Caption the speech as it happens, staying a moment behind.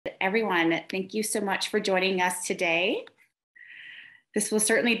everyone. Thank you so much for joining us today. This will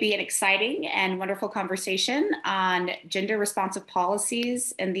certainly be an exciting and wonderful conversation on gender responsive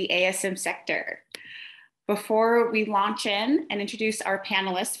policies in the ASM sector. Before we launch in and introduce our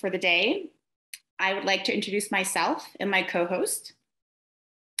panelists for the day, I would like to introduce myself and my co-host.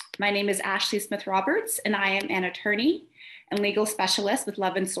 My name is Ashley Smith-Roberts, and I am an attorney and legal specialist with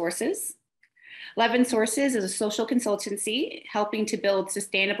Levin Sources. Levin Sources is a social consultancy helping to build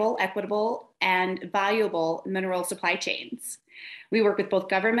sustainable, equitable, and valuable mineral supply chains. We work with both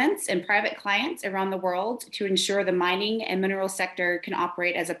governments and private clients around the world to ensure the mining and mineral sector can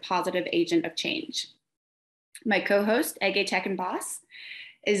operate as a positive agent of change. My co-host, Ege Tekenbos,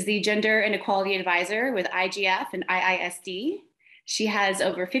 is the Gender and Equality Advisor with IGF and IISD. She has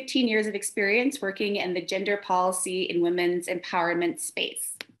over 15 years of experience working in the gender policy and women's empowerment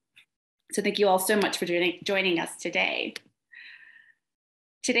space. So thank you all so much for joining us today.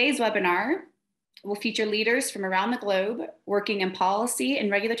 Today's webinar will feature leaders from around the globe working in policy and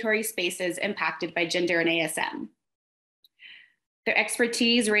regulatory spaces impacted by gender and ASM. Their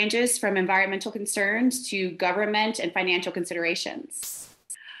expertise ranges from environmental concerns to government and financial considerations.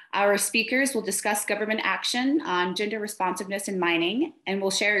 Our speakers will discuss government action on gender responsiveness in mining and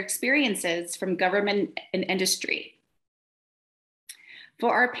will share experiences from government and industry.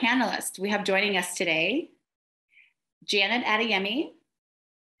 For our panelists, we have joining us today, Janet Adeyemi,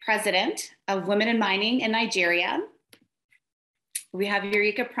 President of Women in Mining in Nigeria. We have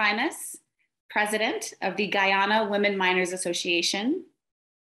Eureka Primus, President of the Guyana Women Miners Association.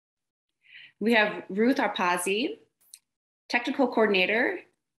 We have Ruth Arpazi, Technical Coordinator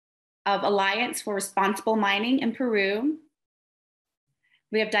of Alliance for Responsible Mining in Peru.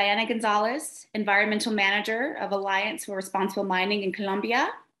 We have Diana Gonzalez, Environmental Manager of Alliance for Responsible Mining in Colombia.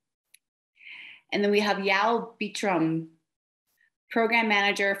 And then we have Yao Bitrum, Program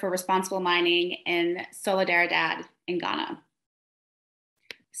Manager for Responsible Mining in Solidaridad in Ghana.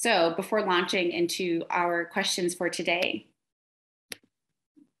 So before launching into our questions for today,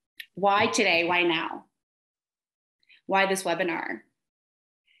 why today, why now? Why this webinar?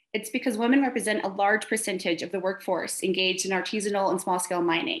 It's because women represent a large percentage of the workforce engaged in artisanal and small-scale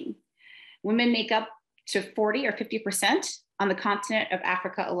mining. Women make up to 40 or 50% on the continent of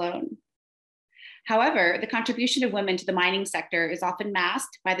Africa alone. However, the contribution of women to the mining sector is often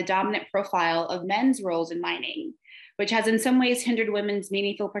masked by the dominant profile of men's roles in mining, which has in some ways hindered women's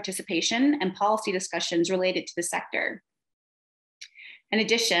meaningful participation and policy discussions related to the sector. In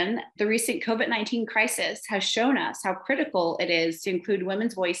addition, the recent COVID-19 crisis has shown us how critical it is to include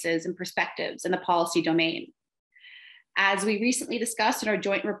women's voices and perspectives in the policy domain. As we recently discussed in our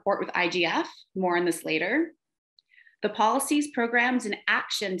joint report with IGF, more on this later, the policies, programs, and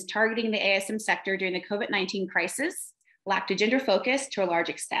actions targeting the ASM sector during the COVID-19 crisis lacked a gender focus to a large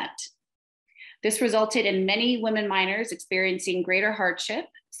extent. This resulted in many women miners experiencing greater hardship,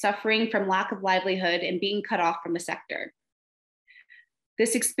 suffering from lack of livelihood, and being cut off from the sector.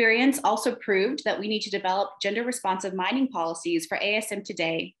 This experience also proved that we need to develop gender responsive mining policies for ASM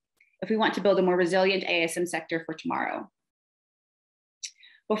today if we want to build a more resilient ASM sector for tomorrow.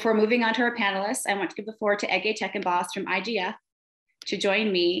 Before moving on to our panelists, I want to give the floor to Ege Tekenbos from IGF to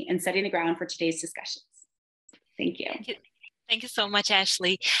join me in setting the ground for today's discussions. Thank you. Thank you so much,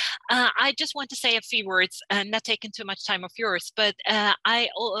 Ashley. I just want to say a few words, not taking too much time of yours, but I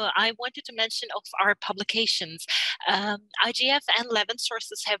wanted to mention of our publications. IGF and Levin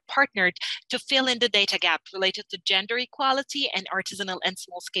Sources have partnered to fill in the data gap related to gender equality and artisanal and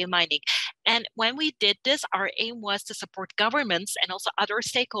small-scale mining. And when we did this, our aim was to support governments and also other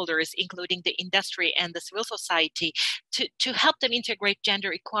stakeholders, including the industry and the civil society, to help them integrate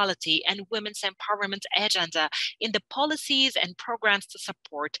gender equality and women's empowerment agenda in the policies and programs to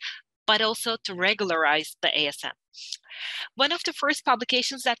support, but also to regularize the ASM. One of the first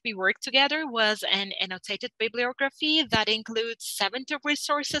publications that we worked together was an annotated bibliography that includes 70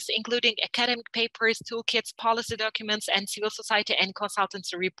 resources, including academic papers, toolkits, policy documents, and civil society and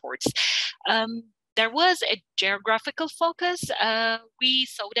consultancy reports. There was a geographical focus. We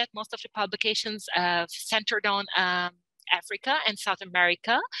saw that most of the publications centered on Africa and South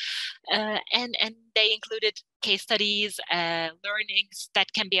America, and they included case studies, learnings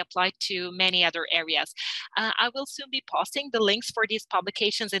that can be applied to many other areas. I will soon be posting the links for these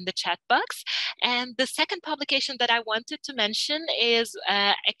publications in the chat box. And the second publication that I wanted to mention is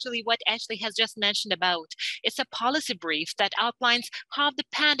actually what Ashley has just mentioned about. It's a policy brief that outlines how the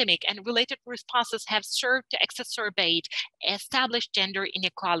pandemic and related responses have served to exacerbate established gender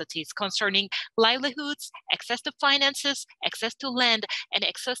inequalities concerning livelihoods, access to finances, access to land, and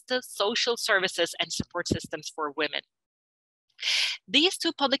access to social services and support systems for women. These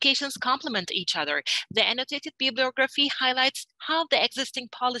two publications complement each other. The annotated bibliography highlights how the existing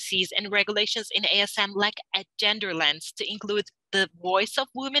policies and regulations in ASM lack a gender lens to include the voice of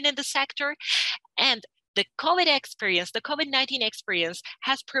women in the sector, and the COVID-19 experience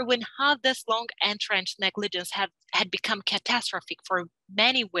has proven how this long entrenched negligence had become catastrophic for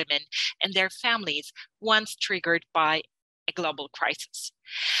many women and their families once triggered by a global crisis.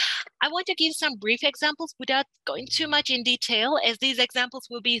 I want to give some brief examples without going too much in detail, as these examples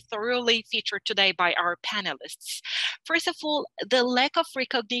will be thoroughly featured today by our panelists. First of all, the lack of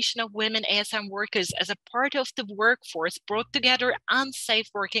recognition of women ASM workers as a part of the workforce brought together unsafe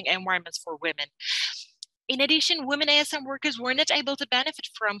working environments for women. In addition, women ASM workers were not able to benefit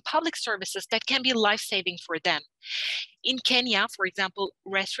from public services that can be life-saving for them. In Kenya, for example,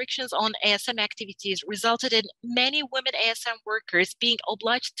 restrictions on ASM activities resulted in many women ASM workers being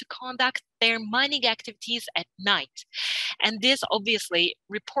obliged to conduct their mining activities at night. And this obviously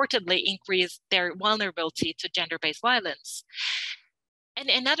reportedly increased their vulnerability to gender-based violence. And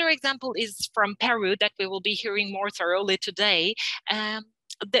another example is from Peru that we will be hearing more thoroughly today.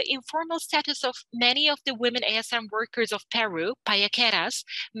 The informal status of many of the women ASM workers of Peru, payaqueras,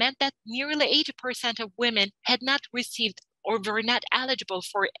 meant that nearly 80% of women had not received or were not eligible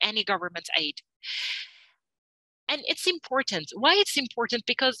for any government aid. And it's important. Why it's important?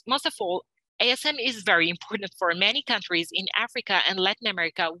 Because most of all, ASM is very important for many countries in Africa and Latin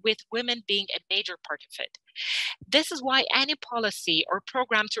America, with women being a major part of it. This is why any policy or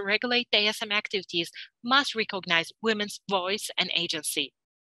program to regulate the ASM activities must recognize women's voice and agency.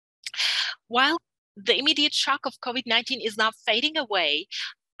 While the immediate shock of COVID-19 is now fading away,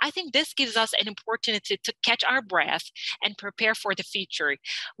 I think this gives us an opportunity to catch our breath and prepare for the future.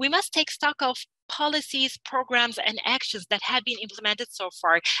 We must take stock of policies, programs, and actions that have been implemented so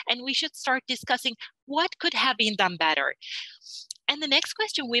far, and we should start discussing what could have been done better. And the next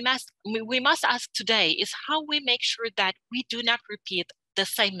question we must ask today is how we make sure that we do not repeat the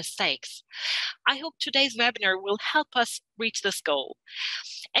same mistakes. I hope today's webinar will help us reach this goal.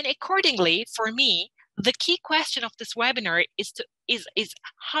 And accordingly, for me, the key question of this webinar is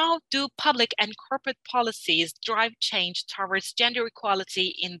how do public and corporate policies drive change towards gender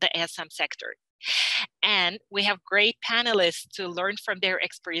equality in the ASM sector? And we have great panelists to learn from their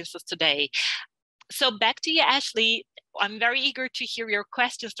experiences today. So back to you, Ashley. I'm very eager to hear your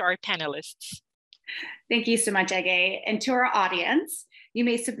questions to our panelists. Thank you so much, Ege. And to our audience, you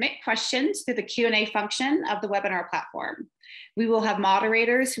may submit questions through the Q&A function of the webinar platform. We will have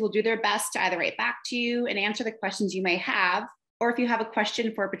moderators who will do their best to either write back to you and answer the questions you may have, or if you have a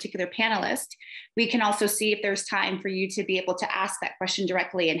question for a particular panelist, we can also see if there's time for you to be able to ask that question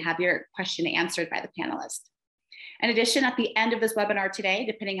directly and have your question answered by the panelist. In addition, at the end of this webinar today,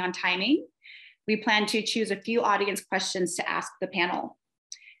 depending on timing, we plan to choose a few audience questions to ask the panel.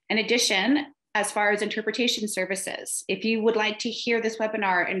 In addition, as far as interpretation services, if you would like to hear this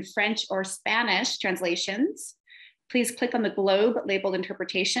webinar in French or Spanish translations, please click on the globe labeled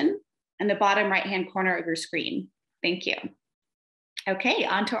interpretation in the bottom right-hand corner of your screen. Thank you. Okay,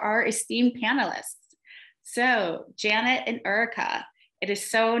 on to our esteemed panelists. So Janet and Erica, it is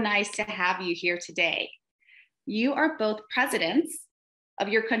so nice to have you here today. You are both presidents of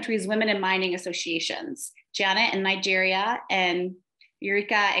your country's women in mining associations, Janet in Nigeria and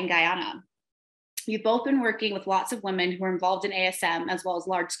Eureka in Guyana. You've both been working with lots of women who are involved in ASM as well as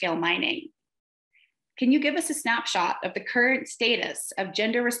large-scale mining. Can you give us a snapshot of the current status of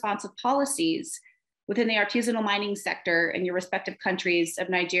gender-responsive policies within the artisanal mining sector in your respective countries of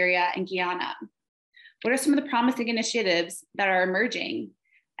Nigeria and Guyana? What are some of the promising initiatives that are emerging?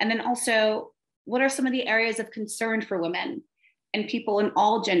 And then also, what are some of the areas of concern for women and people in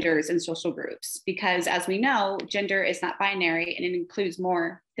all genders and social groups? Because as we know, gender is not binary and it includes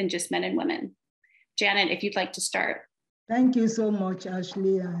more than just men and women. Janet, if you'd like to start. Thank you so much,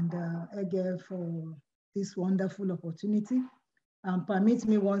 Ashley and Ege, for this wonderful opportunity. Permit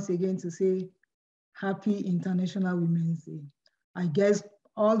me once again to say Happy International Women's Day. I guess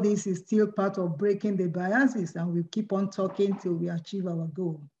all this is still part of breaking the biases, and we keep on talking till we achieve our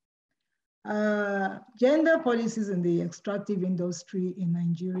goal. Gender policies in the extractive industry in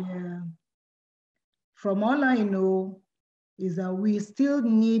Nigeria, from all I know, is that we still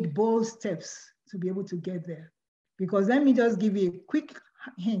need bold steps to be able to get there. Because let me just give you a quick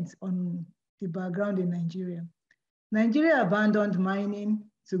hint on the background in Nigeria. Nigeria abandoned mining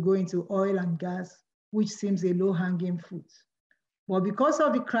to go into oil and gas, which seems a low-hanging fruit. But because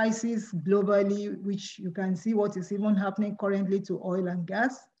of the crisis globally, which you can see what is even happening currently to oil and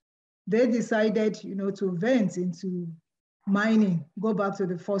gas, they decided, to vent into mining, go back to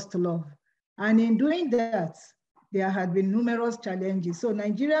the first love. And in doing that, there had been numerous challenges. So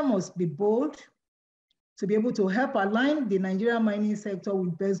Nigeria must be bold to be able to help align the Nigerian mining sector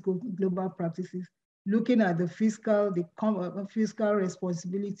with best global practices, looking at the fiscal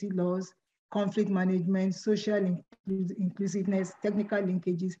responsibility laws, conflict management, social inclusiveness, technical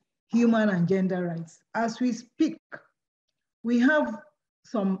linkages, human and gender rights. As we speak, we have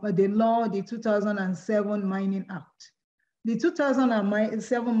the law, the 2007 Mining Act. The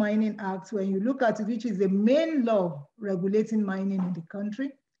 2007 Mining Act, when you look at it, which is the main law regulating mining in the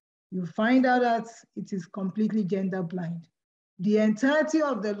country, you find out that it is completely gender blind. The entirety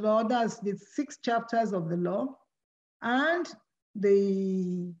of the law, that's the 6 chapters of the law, and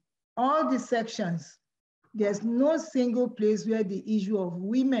all the sections, there's no single place where the issue of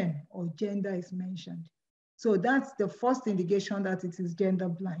women or gender is mentioned. So that's the first indication that it is gender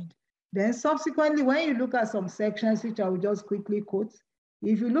blind. Then subsequently, when you look at some sections, which I will just quickly quote,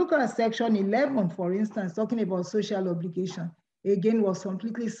 if you look at section 11, for instance, talking about social obligation, again, was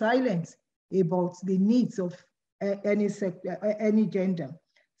completely silent about the needs of any gender.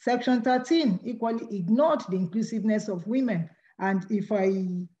 Section 13 equally ignored the inclusiveness of women. And if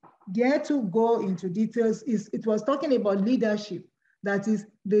I dare to go into details, it was talking about leadership. That is,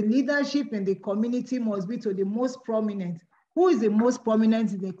 the leadership in the community must be to the most prominent. Who is the most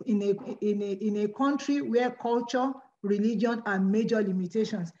prominent in a country where culture, religion are major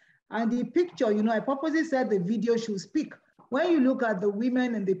limitations? And the picture, you know, I purposely said the video should speak. When you look at the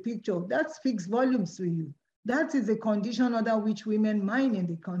women in the picture, that speaks volumes to you. That is the condition under which women mine in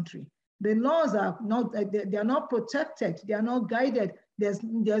the country. The laws are not, they are not protected, they are not guided. There's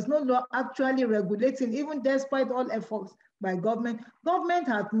no law actually regulating, even despite all efforts by government. Government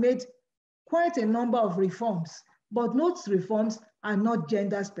has made quite a number of reforms, but those reforms are not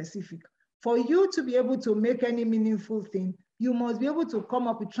gender specific. For you to be able to make any meaningful thing, you must be able to come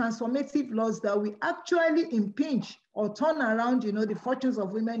up with transformative laws that will actually impinge or turn around, you know, the fortunes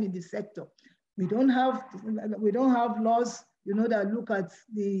of women in the sector. We don't have laws, you know, that look at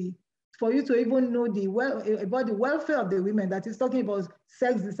for you to even know about the welfare of the women, that is talking about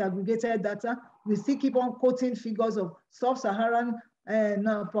sex disaggregated data. We still keep on quoting figures of sub-Saharan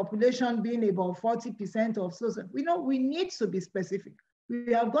population being about 40% of so. We know we need to be specific.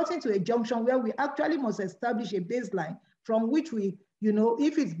 We have gotten to a junction where we actually must establish a baseline from which we, you know,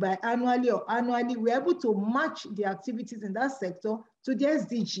 if it's biannually or annually, we're able to match the activities in that sector to the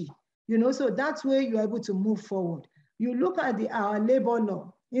SDG. You know, so that's where you're able to move forward. You look at our labor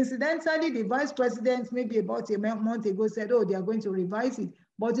law. Incidentally, the vice president, maybe about a month ago, said, oh, they are going to revise it.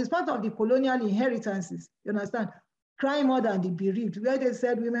 But it's part of the colonial inheritances, you understand? Crying more than the bereaved, where they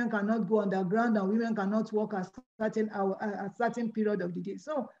said women cannot go underground and women cannot work at a certain period of the day.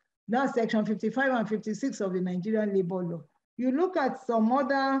 So that's section 55 and 56 of the Nigerian labor law. You look at some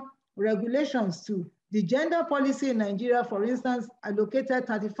other regulations too. The gender policy in Nigeria, for instance, allocated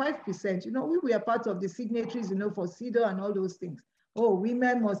 35%. You know, we were part of the signatories, you know, for CEDAW and all those things. Oh,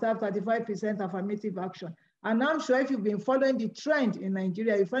 women must have 35% affirmative action. And I'm sure if you've been following the trend in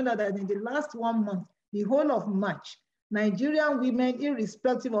Nigeria, you find out that in the last 1 month, the whole of March, Nigerian women,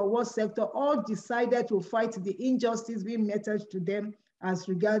 irrespective of what sector, all decided to fight the injustice being meted to them as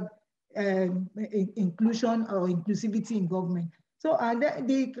regard inclusion or inclusivity in government. So, and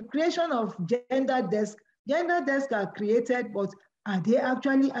the creation of gender desks are created, but are they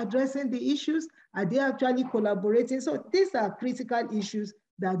actually addressing the issues? Are they actually collaborating? So these are critical issues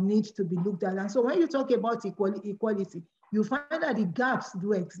that need to be looked at. And so when you talk about equality, you find that the gaps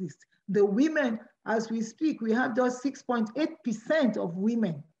do exist. The women, as we speak, we have just 6.8% of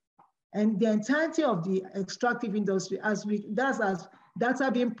women, and the entirety of the extractive industry, that's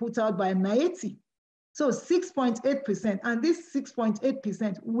data being put out by NAETI. So 6.8%, and this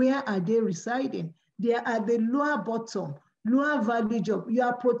 6.8%, where are they residing? They are at the lower bottom, lower value job. You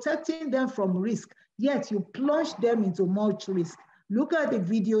are protecting them from risk, yet you plunge them into much risk. Look at the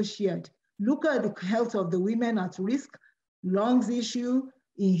video shared. Look at the health of the women at risk, lungs issue,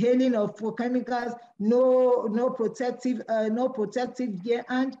 inhaling of chemicals, no protective gear.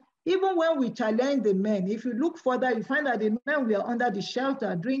 And even when we challenge the men, if you look further, you find that the men were under the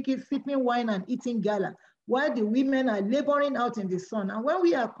shelter, drinking, sipping wine and eating gala, while the women are laboring out in the sun. And when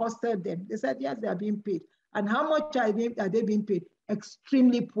we accosted them, they said, yes, they are being paid. And how much are they being paid?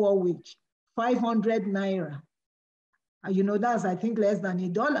 Extremely poor wage, 500 naira. And you know, that's, I think, less than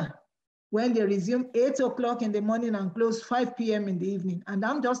 $1. When they resume 8 o'clock in the morning and close 5 p.m. in the evening. And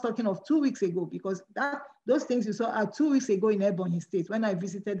I'm just talking of 2 weeks ago, because those things you saw are 2 weeks ago in Ebonyi State, when I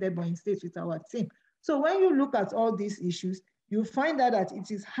visited Ebonyi State with our team. So when you look at all these issues, you find out that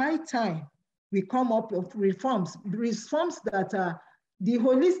it is high time we come up with reforms that are the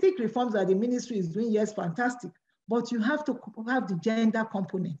holistic reforms that the ministry is doing. Yes, fantastic. but you have to have the gender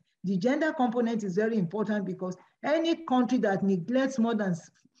component. The gender component is very important because any country that neglects more than,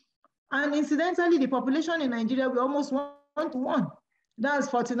 and incidentally, the population in Nigeria, we're almost 1-to-1. That's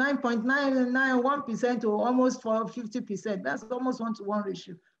 49.991% to almost 50%. That's almost 1-to-1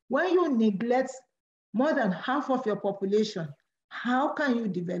 ratio. When you neglect more than half of your population, how can you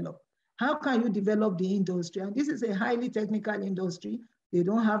develop? How can you develop the industry? And this is a highly technical industry. They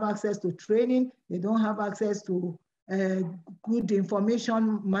don't have access to training. They don't have access to good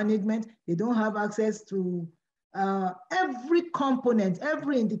information management. They don't have access to every component,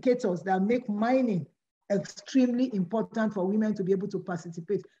 every indicators that make mining extremely important for women to be able to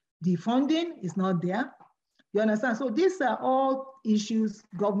participate. The funding is not there. You understand? So these are all issues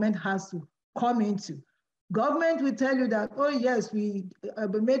government has to come into. Government will tell you that, oh yes, we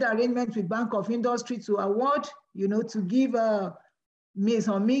made arrangements with Bank of Industry to award, to give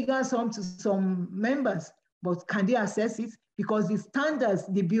some meager sum to some members, but can they assess it? Because the standards,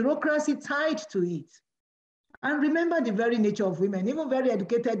 the bureaucracy tied to it. And remember the very nature of women. Even very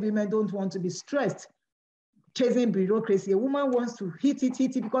educated women don't want to be stressed chasing bureaucracy. A woman wants to hit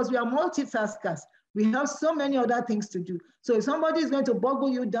it, because we are multitaskers. We have so many other things to do. So if somebody is going to boggle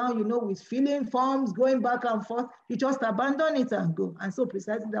you down, with filling forms, going back and forth, you just abandon it and go. And so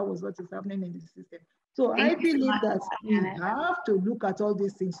precisely that was what is happening in the system. So I believe that we have to look at all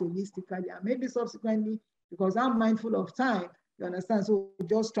these things holistically, and maybe subsequently, because I'm mindful of time, you understand? So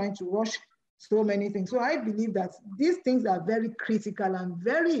just trying to rush so many things. So I believe that these things are very critical and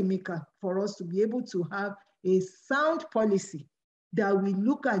very unique for us to be able to have a sound policy that we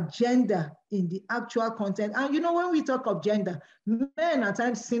look at gender in the actual content. And when we talk of gender, men at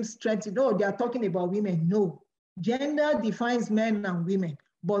times seem threatened, oh, they are talking about women. No, gender defines men and women.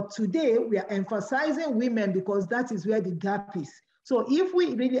 But today we are emphasizing women because that is where the gap is. So if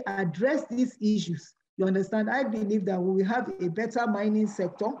we really address these issues, you understand, I believe that we will have a better mining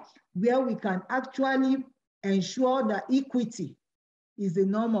sector where we can actually ensure that equity is the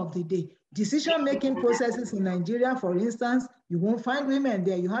norm of the day. Decision-making processes in Nigeria, for instance, you won't find women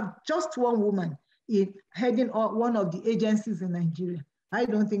there. You have just one woman heading one of the agencies in Nigeria. I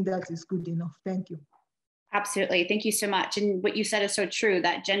don't think that is good enough. Thank you. Absolutely. Thank you so much. And what you said is so true,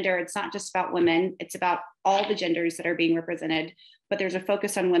 that gender, it's not just about women, it's about all the genders that are being represented, but there's a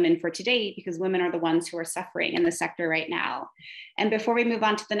focus on women for today because women are the ones who are suffering in the sector right now. And before we move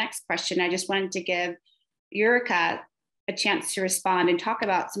on to the next question, I just wanted to give Eureka a chance to respond and talk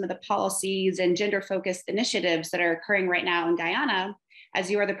about some of the policies and gender-focused initiatives that are occurring right now in Guyana, as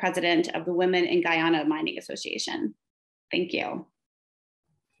you are the president of the Women in Guyana Mining Association. Thank you.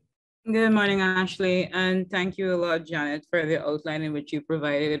 Good morning, Ashley, and thank you a lot, Janet, for the outline in which you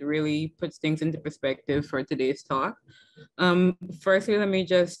provided. It really puts things into perspective for today's talk. Firstly, let me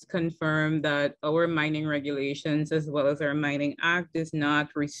just confirm that our mining regulations, as well as our Mining Act, does not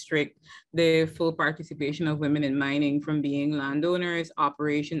restrict the full participation of women in mining from being landowners,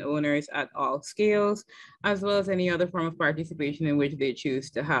 operation owners at all scales, as well as any other form of participation in which they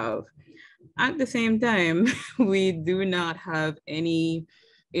choose to have. At the same time, we do not have any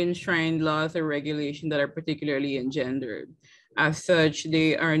enshrined laws or regulation that are particularly engendered. As such,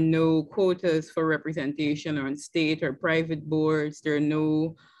 there are no quotas for representation on state or private boards. There are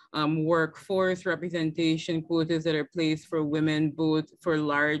no workforce representation quotas that are placed for women, both for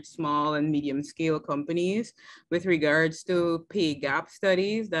large, small, and medium scale companies. With regards to pay gap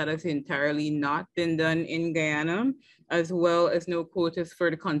studies, that has entirely not been done in Guyana, as well as no quotas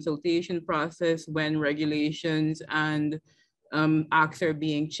for the consultation process when regulations and acts are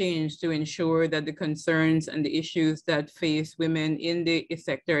being changed to ensure that the concerns and the issues that face women in the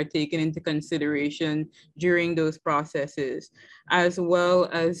sector are taken into consideration during those processes, as well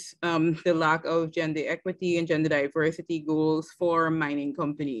as the lack of gender equity and gender diversity goals for mining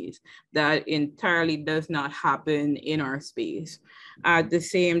companies. That entirely does not happen in our space. At the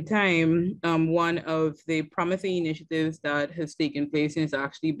same time, one of the promising initiatives that has taken place and has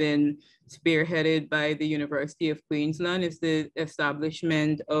actually been spearheaded by the University of Queensland is the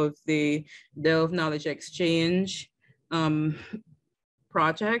establishment of the Delve Knowledge Exchange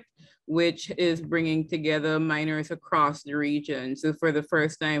project, which is bringing together miners across the region. So for the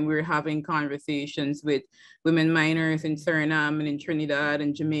first time, we're having conversations with women miners in Suriname and in Trinidad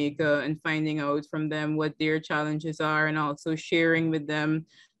and Jamaica, and finding out from them what their challenges are, and also sharing with them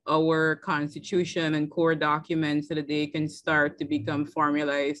our constitution and core documents so that they can start to become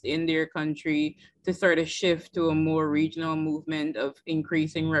formalized in their country, to sort of shift to a more regional movement of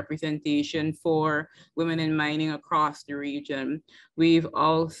increasing representation for women in mining across the region. We've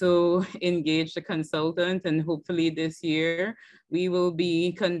also engaged a consultant, and hopefully this year we will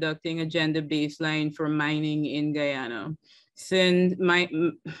be conducting a gender baseline for mining in Guyana. Since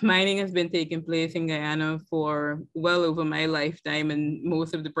mining has been taking place in Guyana for well over my lifetime and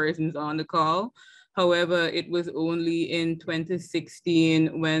most of the persons on the call. However, it was only in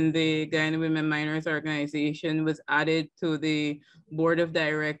 2016 when the Guyana Women Miners Organization was added to the board of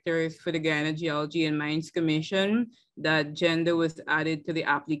directors for the Guyana Geology and Mines Commission that gender was added to the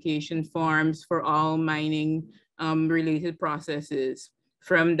application forms for all mining related processes.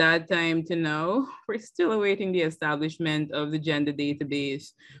 From that time to now, we're still awaiting the establishment of the gender database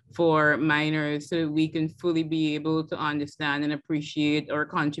for miners so that we can fully be able to understand and appreciate our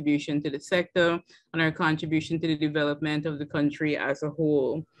contribution to the sector and our contribution to the development of the country as a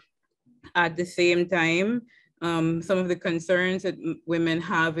whole. At the same time, some of the concerns that women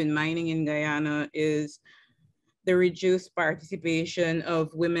have in mining in Guyana is the reduced participation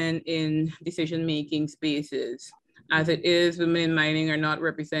of women in decision-making spaces. As it is, women in mining are not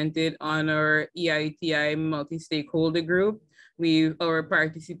represented on our EITI multi-stakeholder group. Our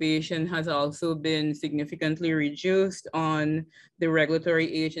participation has also been significantly reduced on the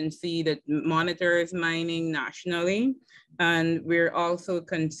regulatory agency that monitors mining nationally. And we're also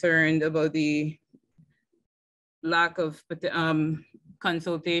concerned about the lack of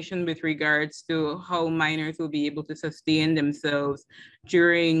consultation with regards to how miners will be able to sustain themselves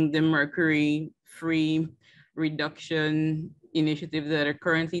during the mercury-free reduction initiatives that are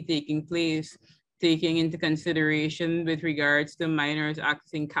currently taking place, taking into consideration with regards to miners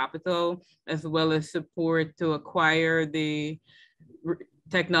accessing capital, as well as support to acquire the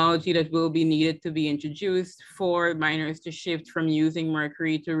technology that will be needed to be introduced for miners to shift from using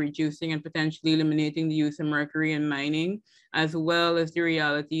mercury to reducing and potentially eliminating the use of mercury in mining, as well as the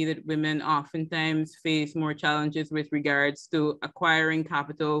reality that women oftentimes face more challenges with regards to acquiring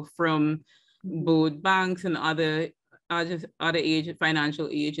capital from both banks and other financial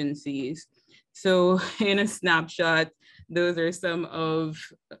agencies. So in a snapshot, those are some of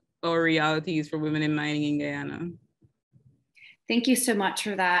our realities for women in mining in Guyana. Thank you so much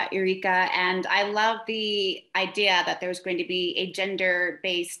for that, Eureka. And I love the idea that there's going to be a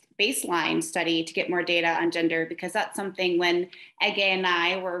gender-based baseline study to get more data on gender, because that's something when Ege and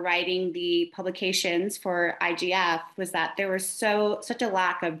I were writing the publications for IGF was that there was such a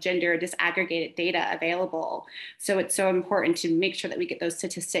lack of gender disaggregated data available. So it's so important to make sure that we get those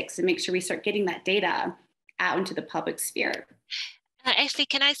statistics and make sure we start getting that data out into the public sphere. Ashley,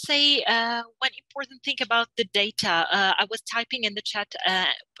 can I say one important thing about the data? I was typing in the chat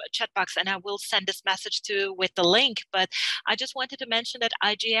box, and I will send this message with the link. But I just wanted to mention that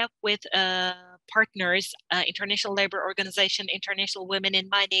IGF with partners, International Labour Organization, International Women in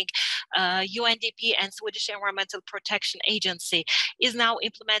Mining, UNDP, and Swedish Environmental Protection Agency is now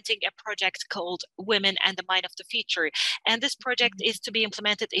implementing a project called Women and the Mine of the Future. And this project is to be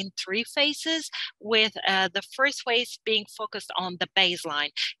implemented in 3 phases, with the first phase being focused on the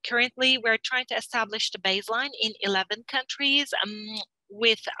baseline. Currently, we're trying to establish the baseline in 11 countries.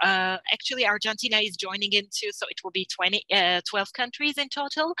 With actually Argentina is joining in too, so it will be 12 countries in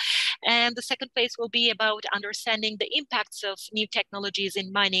total. And the second phase will be about understanding the impacts of new technologies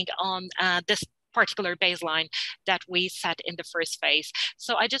in mining on this particular baseline that we set in the first phase.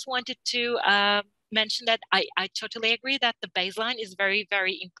 So I just wanted to mention that I totally agree that the baseline is very,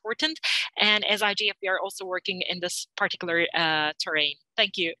 very important. And as IGF, we are also working in this particular terrain.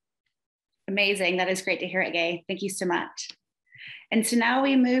 Thank you. Amazing. That is great to hear, Ege. Thank you so much. And so now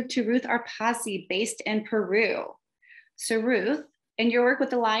we move to Ruth Arpasi, based in Peru. So Ruth, in your work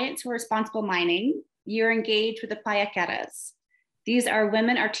with Alliance for Responsible Mining, you're engaged with the payaqueras. These are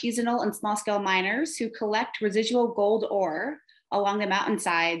women artisanal and small-scale miners who collect residual gold ore along the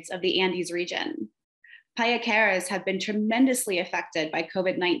mountainsides of the Andes region. Payaqueras have been tremendously affected by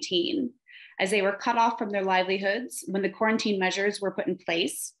COVID-19 as they were cut off from their livelihoods when the quarantine measures were put in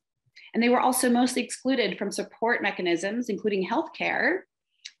place. And they were also mostly excluded from support mechanisms, including healthcare,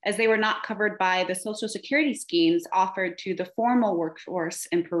 as they were not covered by the social security schemes offered to the formal workforce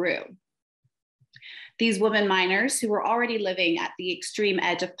in Peru. These women miners, who were already living at the extreme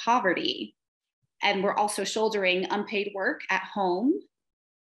edge of poverty and were also shouldering unpaid work at home,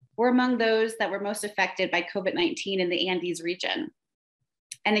 were among those that were most affected by COVID-19 in the Andes region.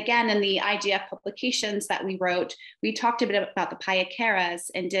 And again, in the IGF publications that we wrote, we talked a bit about the payaqueras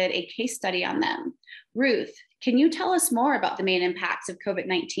and did a case study on them, Ruth, can you tell us more about the main impacts of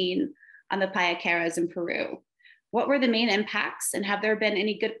COVID-19 on the payaqueras in Peru? What were the main impacts, and have there been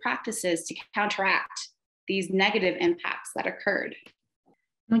any good practices to counteract these negative impacts that occurred?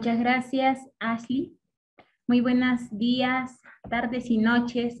 Muchas gracias, Ashley. Muy buenos días, tardes y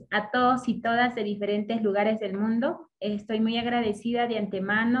noches a todos y todas de diferentes lugares del mundo. Estoy muy agradecida de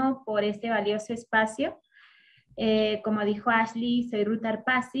antemano por este valioso espacio. Como dijo Ashley, soy Ruth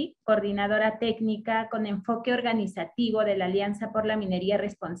Arpasi, coordinadora técnica con enfoque organizativo de la Alianza por la Minería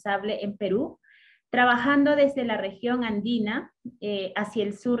Responsable en Perú, trabajando desde la región andina hacia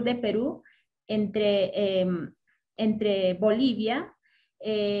el sur de Perú, entre Bolivia,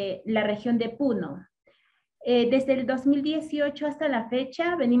 la región de Puno. Desde el 2018 hasta la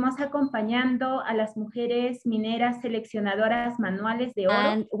fecha venimos acompañando a las mujeres mineras seleccionadoras manuales de oro.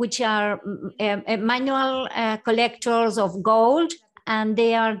 And which are manual collectors of gold, and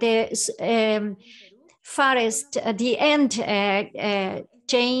they are the farthest, the end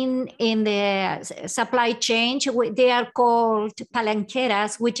chain in the supply chain. They are called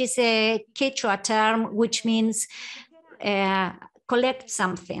palanqueras, which is a Quechua term, which means collect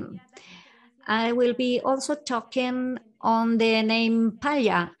something. I will be also talking on the name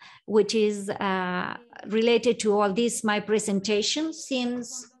Paya, which is related to all this, my presentation.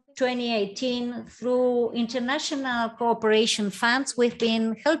 Since 2018, through international cooperation funds, we've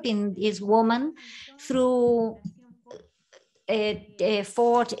been helping this woman through two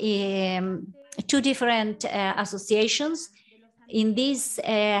different associations in this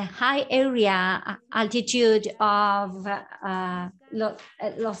high area altitude of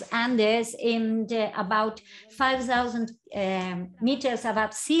Los Andes, in about 5,000 meters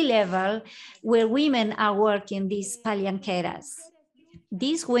above sea level, where women are working these palanqueras.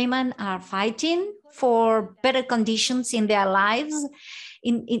 These women are fighting for better conditions in their lives,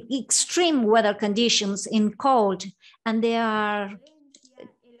 in extreme weather conditions, in cold, and they are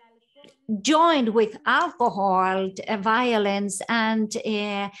joined with alcohol, violence, and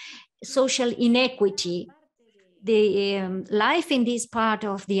social inequity. The life in this part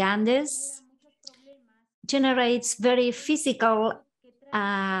of the Andes generates very physical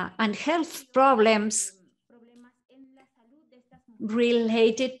and health problems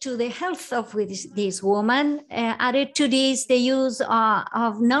related to the health of this woman. Added to this, the use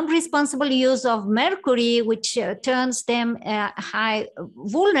of non-responsible use of mercury, which turns them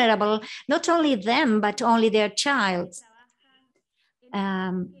vulnerable, not only them, but only their child.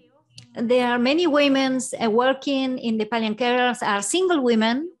 There are many women working in the palanqueros, are single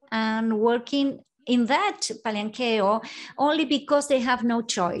women and working in that palanquero only because they have no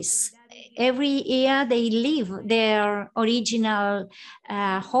choice. Every year they leave their original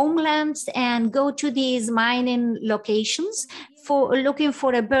homelands and go to these mining locations for looking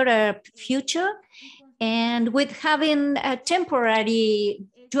for a better future, and with having temporary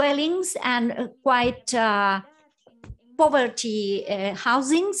dwellings and quite poverty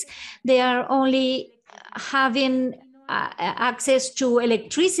housings, they are only having access to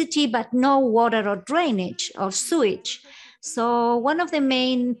electricity but no water or drainage or sewage. So one of the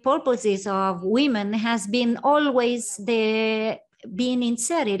main purposes of women has been always being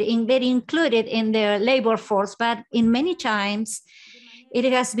inserted, getting included in the labor force, but in many times it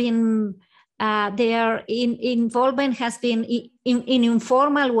has been their involvement has been in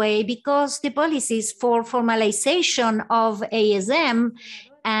informal way, because the policies for formalization of ASM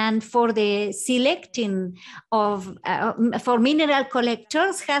and for the selecting of for mineral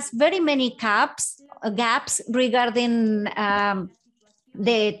collectors has very many gaps regarding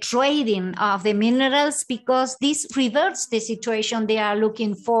the trading of the minerals, because this reverts the situation they are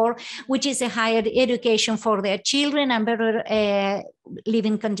looking for, which is a higher education for their children and better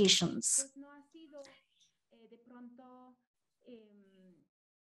living conditions.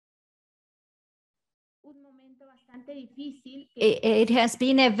 It has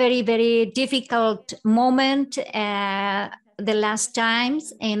been a very, very difficult moment the last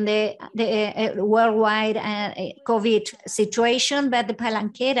times in the worldwide COVID situation, but the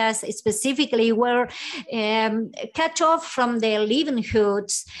palanqueras specifically were cut off from their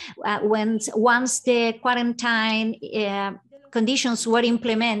livelihoods once the quarantine conditions were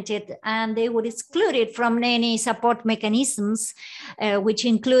implemented, and they were excluded from any support mechanisms, which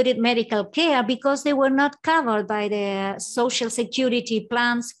included medical care, because they were not covered by the social security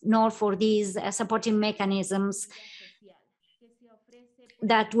plans, nor for these supporting mechanisms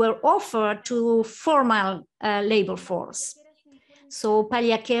that were offered to formal labor force. So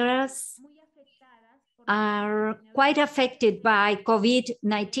pallaqueras are quite affected by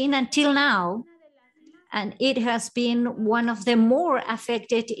COVID-19 until now. and it has been one of the more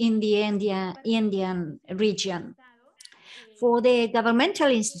affected in the Indian region. For the governmental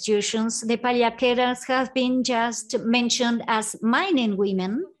institutions, the paliaqueras have been just mentioned as mining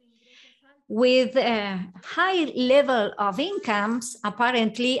women with a high level of incomes,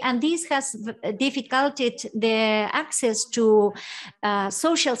 apparently, and this has difficulted the access to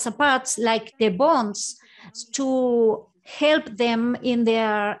social supports like the bonds to help them in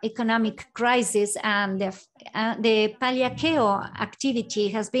their economic crisis, and the paliaqueo activity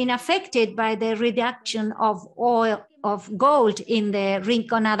has been affected by the reduction of oil of gold in the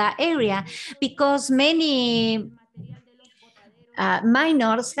Rinconada area, because many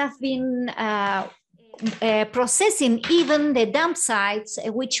miners have been processing even the dump sites,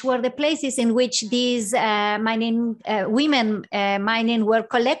 which were the places in which these women mining were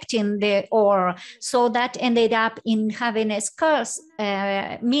collecting the ore. So that ended up in having a scarce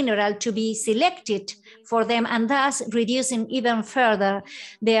mineral to be selected for them, and thus reducing even further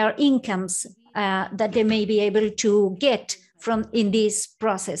their incomes that they may be able to get from in this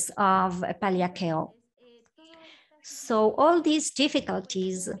process of paliaqueo. So all these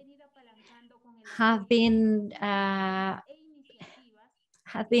difficulties have been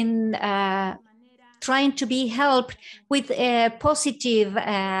trying to be helped with positive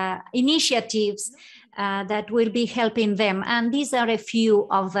initiatives that will be helping them. And these are a few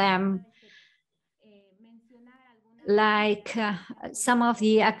of them, like some of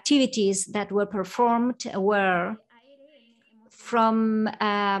the activities that were performed were from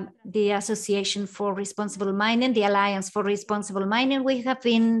the Association for Responsible Mining, the Alliance for Responsible Mining. We have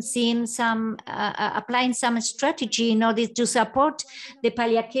been seeing some, applying some strategy in order to support the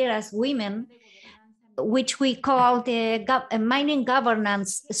paliaqueras women, which we call the mining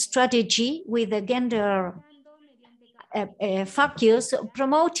governance strategy with a gender focus,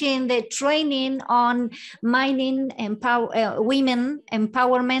 promoting the training on mining women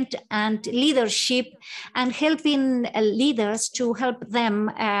empowerment and leadership, and helping leaders to help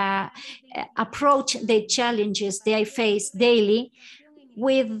them approach the challenges they face daily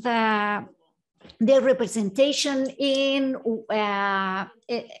with the representation in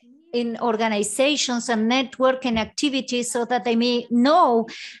organizations and networking activities, so that they may know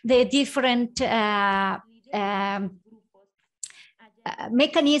the different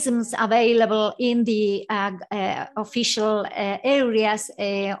mechanisms available in the official areas.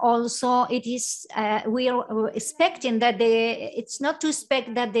 Also, it is we are expecting that it's not to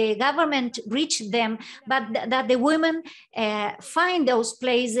expect that the government reach them, but that the women find those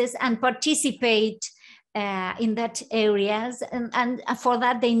places and participate in that areas, and for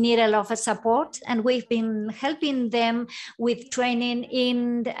that they need a lot of support, and we've been helping them with training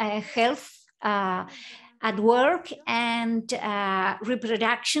in health at work and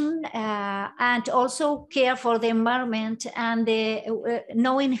reproduction, and also care for the environment, and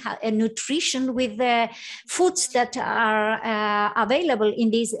knowing nutrition with the foods that are available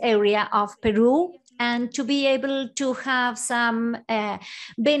in this area of Peru, and to be able to have some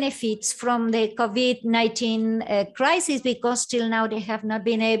benefits from the COVID-19 crisis, because till now they have not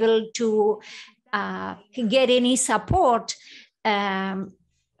been able to get any support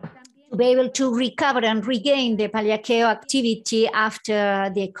to be able to recover and regain the paliaqueo activity after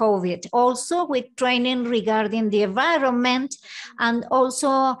the COVID. Also with training regarding the environment, and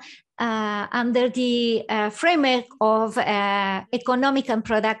also under the framework of economic and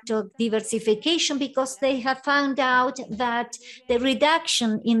productive diversification, because they have found out that the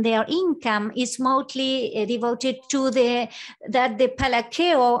reduction in their income is mostly devoted to that the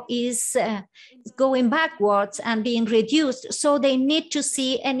paliaqueo is going backwards and being reduced. So they need to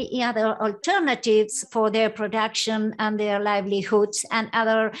see any other alternatives for their production and their livelihoods and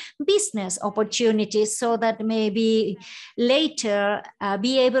other business opportunities, so that maybe later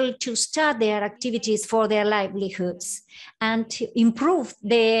be able to start their activities for their livelihoods and to improve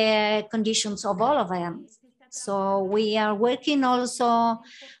the conditions of all of them. So we are working also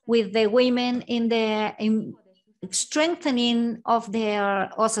with the women in the strengthening of their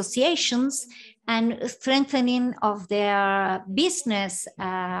associations and strengthening of their business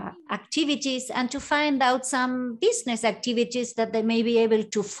activities, and to find out some business activities that they may be able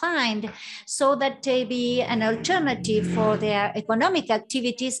to find, so that they be an alternative for their economic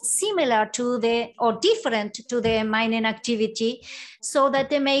activities, similar to or different to the mining activity, so that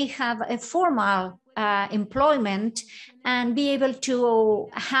they may have a formal employment and be able to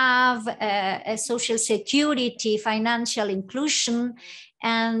have a social security, financial inclusion,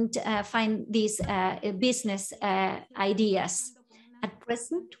 and find these business ideas. At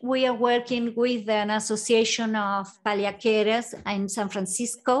present, we are working with an association of paliaqueras in San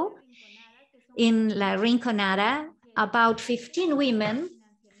Francisco, in La Rinconada, about 15 women,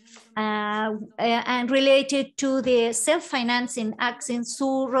 and related to the self-financing access to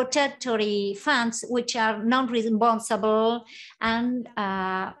rotatory funds, which are non-reimbursable and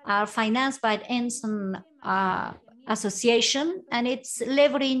are financed by the Ensign Association, and it's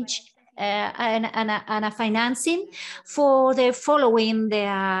leverage and a financing for the following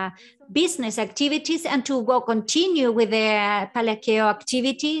their business activities and to go continue with their palaqueo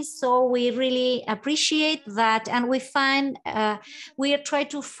activities. So we really appreciate that, and we find we are trying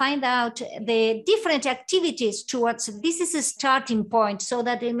to find out the different activities towards this is a starting point, so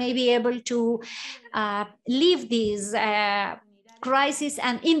that they may be able to leave these crisis,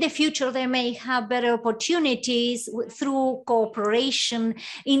 and in the future they may have better opportunities through cooperation,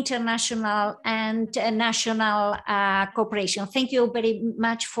 international and national cooperation. Thank you very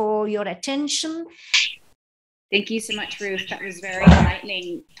much for your attention. Thank you so much, Ruth. That was very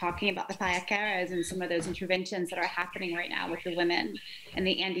enlightening, talking about the payaqueras and some of those interventions that are happening right now with the women in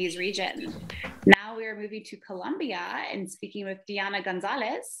the Andes region. Now we are moving to Colombia and speaking with Diana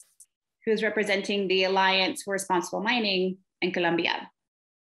Gonzalez, who is representing the Alliance for Responsible Mining in Colombia.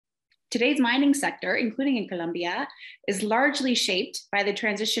 Today's mining sector, including in Colombia, is largely shaped by the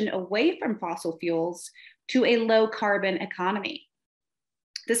transition away from fossil fuels to a low carbon economy.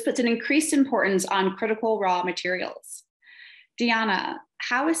 This puts an increased importance on critical raw materials. Diana,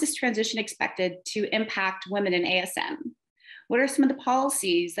 how is this transition expected to impact women in ASM? What are some of the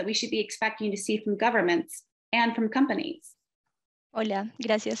policies that we should be expecting to see from governments and from companies? Hola,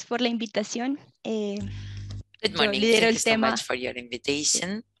 gracias por la invitación. Good morning. Thank you so much for your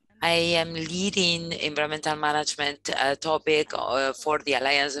invitation. I am leading environmental management topic for the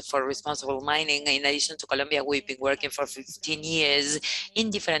Alliance for Responsible Mining. In addition to Colombia, we've been working for 15 years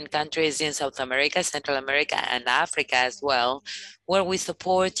in different countries in South America, Central America, and Africa as well, where we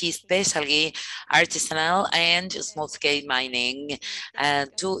support especially artisanal and small-scale mining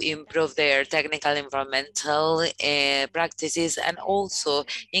to improve their technical environmental practices, and also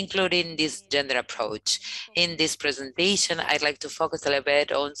including this gender approach. In this presentation, I'd like to focus a little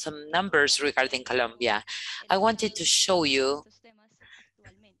bit on some numbers regarding Colombia. I wanted to show you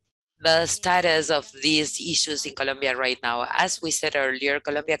the status of these issues in Colombia right now. As we said earlier,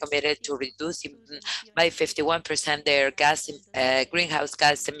 Colombia committed to reducing by 51% their greenhouse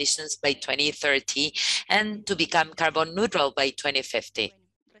gas emissions by 2030 and to become carbon neutral by 2050.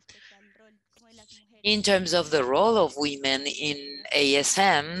 In terms of the role of women in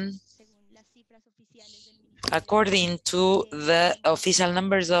ASM, according to the official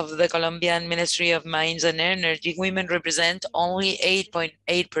numbers of the Colombian Ministry of Mines and Energy, women represent only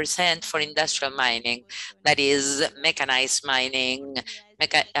 8.8% for industrial mining, that is mechanized mining,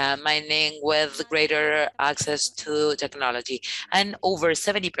 mining with greater access to technology, and over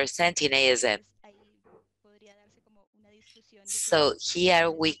 70% in ASM. So here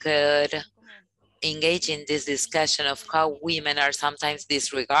we could engage in this discussion of how women are sometimes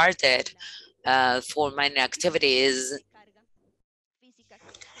disregarded for mining activities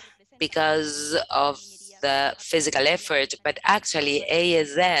because of the physical effort, but actually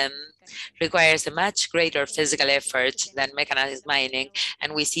ASM requires a much greater physical effort than mechanized mining,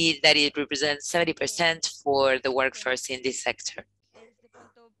 and we see that it represents 70% for the workforce in this sector.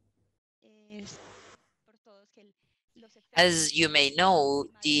 As you may know,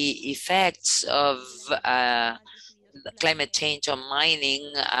 the effects of climate change on mining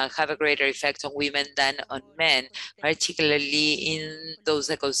have a greater effect on women than on men, particularly in those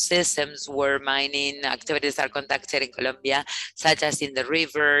ecosystems where mining activities are conducted in Colombia, such as in the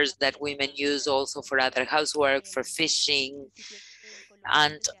rivers that women use also for other housework, for fishing,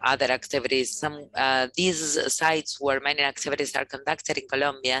 and other activities. These sites where mining activities are conducted in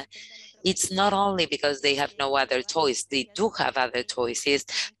Colombia, it's not only because they have no other choice, they do have other choices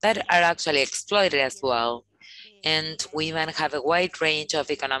that are actually exploited as well. And women have a wide range of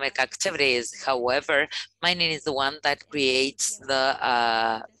economic activities. However, mining is the one that creates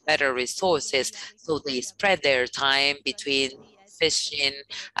the better resources. So they spread their time between fishing,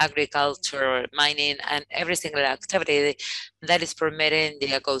 agriculture, mining, and every single activity that is permitted in the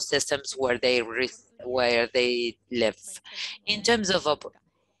ecosystems where they live. In terms of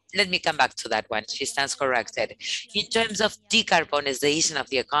let me come back to that one. She stands corrected. In terms of decarbonization of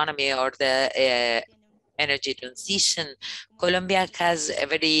the economy or the energy transition, Colombia has a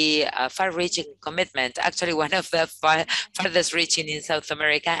very far-reaching commitment, actually one of the farthest reaching in South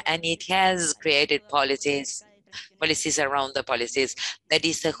America, and it has created policies around the policies. That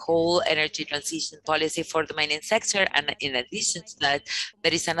is a whole energy transition policy for the mining sector, and in addition to that,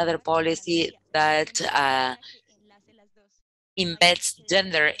 there is another policy that embeds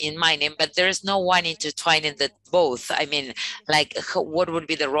gender in mining, but there is no one intertwining the both. I mean, like, what would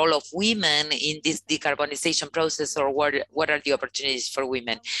be the role of women in this decarbonization process, or what are the opportunities for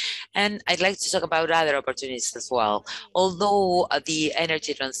women? And I'd like to talk about other opportunities as well. Although the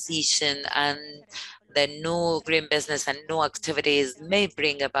energy transition and the new green business and new activities may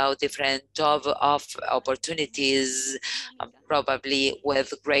bring about different job opportunities, probably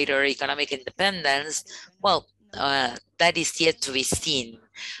with greater economic independence, well, that is yet to be seen,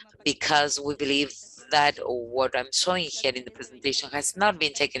 because we believe that what I'm showing here in the presentation has not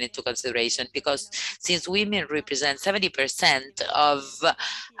been taken into consideration, because since women represent 70% of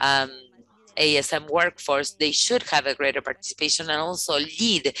ASM workforce, they should have a greater participation and also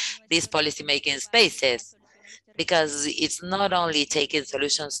lead these policymaking spaces, because it's not only taking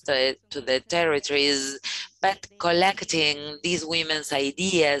solutions to the territories, but collecting these women's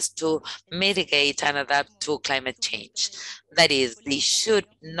ideas to mitigate and adapt to climate change. That is, they should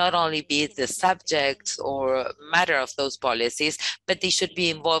not only be the subject or matter of those policies, but they should be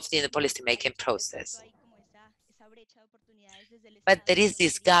involved in the policymaking process. But there is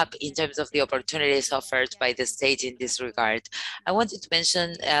this gap in terms of the opportunities offered by the state in this regard. I wanted to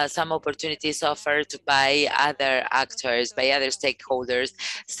mention some opportunities offered by other actors, by other stakeholders,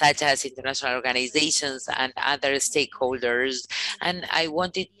 such as international organizations and other stakeholders. And I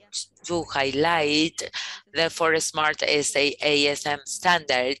wanted to highlight the Forest Smart ASM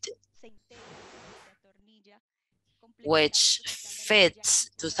standard, which fits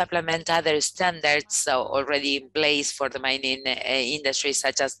to supplement other standards already in place for the mining industry,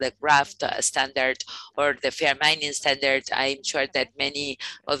 such as the graft standard or the fair mining standard. I'm sure that many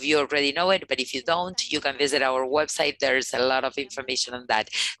of you already know it, but if you don't, you can visit our website. There's a lot of information on that.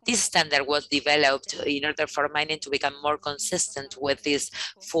 This standard was developed in order for mining to become more consistent with these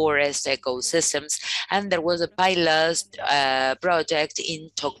forest ecosystems. And there was a pilot project in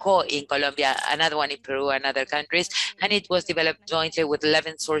Chocó in Colombia, another one in Peru, and other countries, and it was developed jointly with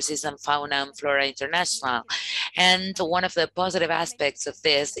Levin Sources and Fauna and Flora International. And one of the positive aspects of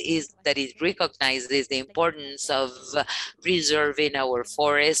this is that it recognizes the importance of preserving our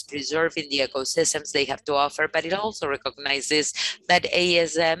forests, preserving the ecosystems they have to offer, but it also recognizes that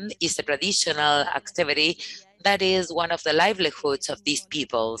ASM is a traditional activity that is one of the livelihoods of these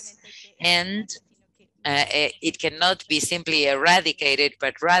peoples. And it cannot be simply eradicated,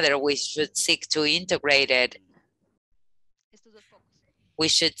 but rather we should seek to integrate it. We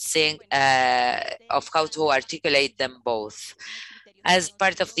should think of how to articulate them both. As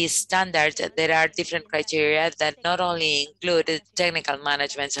part of this standard, there are different criteria that not only include technical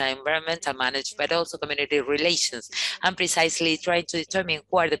management and environmental management, but also community relations, and precisely trying to determine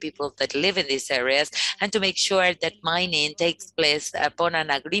who are the people that live in these areas, and to make sure that mining takes place upon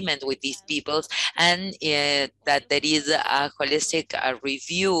an agreement with these peoples, and that there is a holistic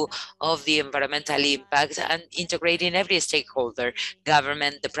review of the environmental impact, and integrating every stakeholder,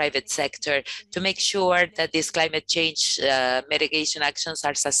 government, the private sector, to make sure that this climate change mitigation actions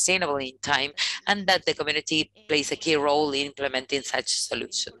are sustainable in time, and that the community plays a key role in implementing such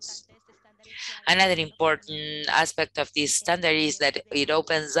solutions. Another important aspect of this standard is that it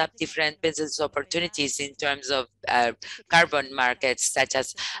opens up different business opportunities in terms of carbon markets, such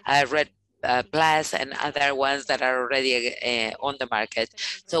as red plus and other ones that are already on the market.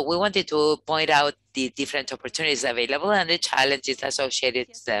 So we wanted to point out the different opportunities available and the challenges associated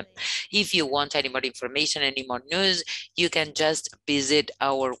with them. If you want any more information, any more news, you can just visit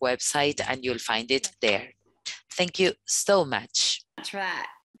our website and you'll find it there. Thank you so much. For that,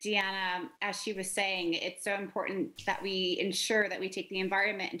 Deanna, as she was saying, it's so important that we ensure that we take the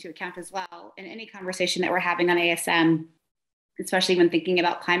environment into account as well in any conversation that we're having on ASM, especially when thinking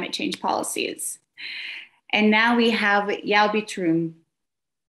about climate change policies. And now we have Yao Bitrum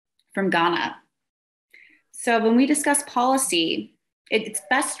from Ghana. So when we discuss policy, it's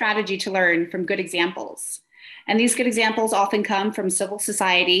best strategy to learn from good examples. And these good examples often come from civil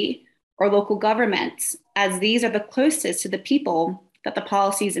society or local governments, as these are the closest to the people that the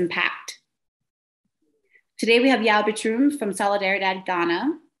policies impact. Today we have Yao Bitrum from Solidaridad,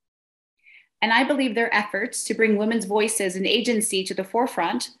 Ghana. And I believe their efforts to bring women's voices and agency to the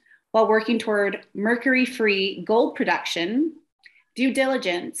forefront while working toward mercury-free gold production, due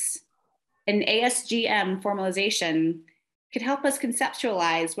diligence, and ASGM formalization could help us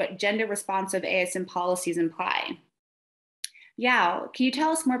conceptualize what gender-responsive ASM policies imply. Yao, can you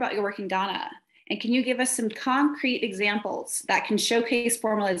tell us more about your work in Ghana? And can you give us some concrete examples that can showcase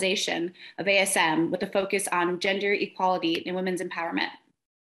formalization of ASM with a focus on gender equality and women's empowerment?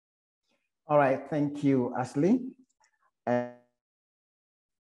 All right, thank you, Ashley.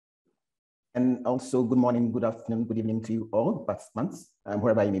 And also good morning, good afternoon, good evening to you all participants,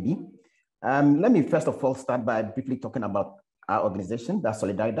 wherever you may be. Let me first of all start by briefly talking about our organization, that's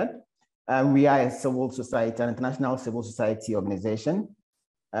Solidaridad. We are a civil society, an international civil society organization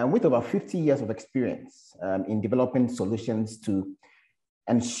with over 50 years of experience in developing solutions to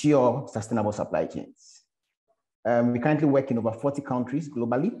ensure sustainable supply chains. We currently work in over 40 countries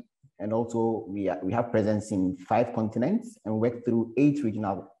globally, and also we have presence in 5 continents and work through 8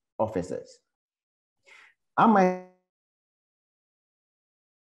 regional offices. Our mining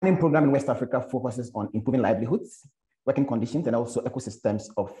program in West Africa focuses on improving livelihoods, working conditions, and also ecosystems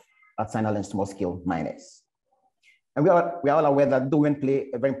of artisanal and small-scale miners. And we are all aware that women play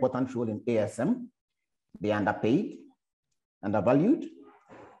a very important role in ASM. They are underpaid, undervalued.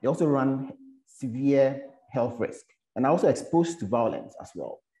 They also run severe health risk and are also exposed to violence as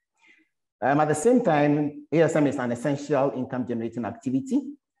well. At the same time, ASM is an essential income-generating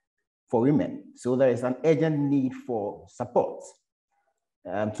activity for women. So there is an urgent need for support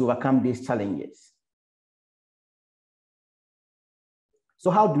to overcome these challenges.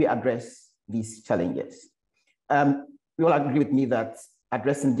 So how do we address these challenges? You all agree with me that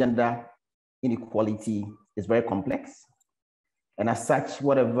addressing gender inequality is very complex. And as such,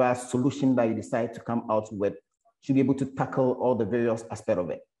 whatever solution that you decide to come out with should be able to tackle all the various aspects of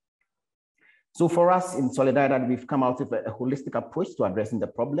it. So for us in Solidaridad, we've come out with a holistic approach to addressing the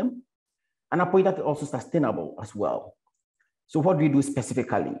problem, and a point that is also sustainable as well. So what do we do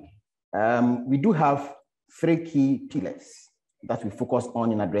specifically? We do have 3 key pillars that we focus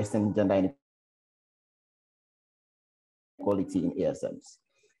on in addressing gender inequality in ASMs.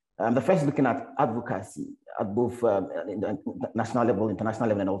 The first is looking at advocacy at both the national level, international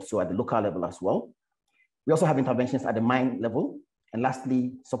level, and also at the local level as well. We also have interventions at the mine level. And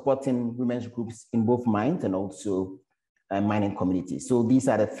lastly, supporting women's groups in both mines and also mining communities. So these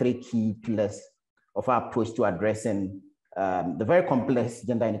are the 3 key pillars of our approach to addressing the very complex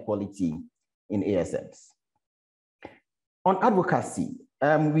gender inequality in ASMs. On advocacy,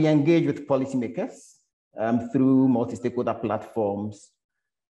 we engage with policymakers through multi-stakeholder platforms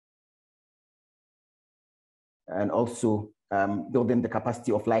and also building the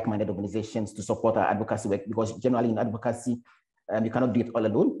capacity of like-minded organizations to support our advocacy work, because generally in advocacy, you cannot do it all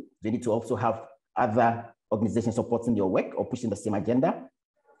alone. You need to also have other organizations supporting your work or pushing the same agenda.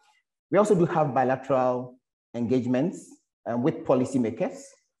 We also do have bilateral engagements with policymakers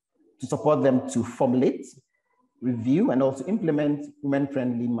to support them to formulate, review, and also implement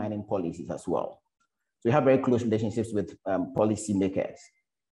women-friendly mining policies as well. So we have very close relationships with policymakers.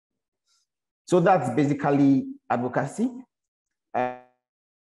 So that's basically advocacy. And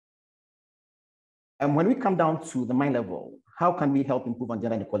when we come down to the mine level, how can we help improve on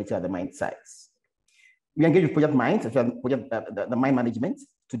gender inequality at the mine sites? We engage with project mines, the mine management,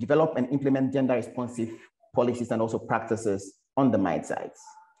 to develop and implement gender-responsive policies and also practices on the mine sites.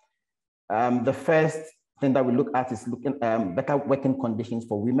 The first thing that we look at is looking at better working conditions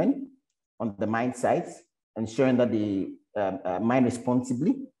for women on the mine sites, ensuring that they mine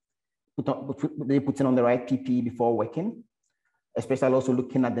responsibly, they put in on the right PPE before working, especially also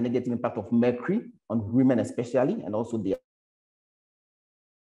looking at the negative impact of mercury on women especially, and also their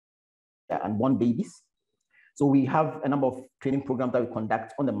unborn babies. So we have a number of training programs that we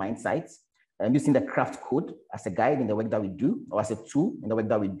conduct on the mine sites, using the craft code as a guide in the work that we do, or as a tool in the work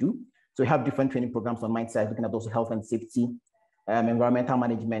that we do. So we have different training programs on mine sites, looking at also health and safety, environmental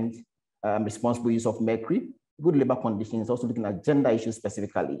management, responsible use of mercury, good labor conditions, also looking at gender issues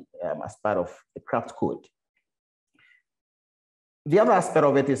specifically as part of the craft code. The other aspect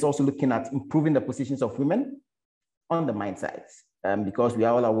of it is also looking at improving the positions of women on the mine sites, because we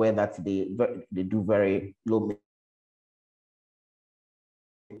are all aware that they do very low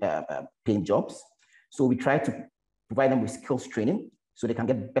paying jobs. So we try to provide them with skills training so they can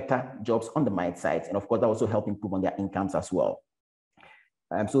get better jobs on the mine sites. And of course, that also help improve on their incomes as well.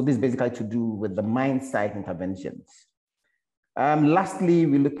 So this is basically to do with the mine site interventions. Lastly,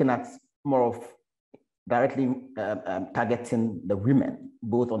 we're looking at more of directly targeting the women,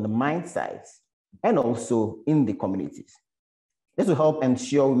 both on the mine sites and also in the communities. This will help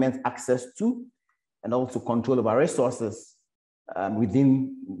ensure women's access to and also control of our resources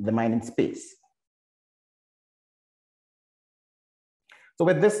within the mining space. So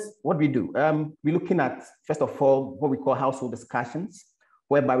with this, what we do, we're looking at, first of all, what we call household discussions,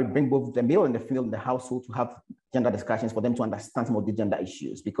 whereby we bring both the male and the female in the household to have gender discussions for them to understand some of the gender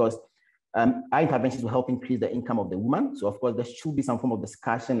issues, because our interventions will help increase the income of the woman. So of course, there should be some form of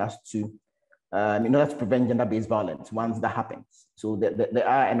discussion as to, in order to prevent gender-based violence once that happens. So there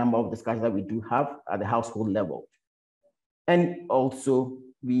are a number of discussions that we do have at the household level. And also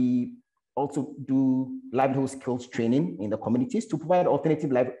we also do livelihood skills training in the communities to provide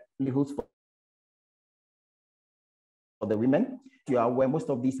alternative livelihoods for the women. You are aware most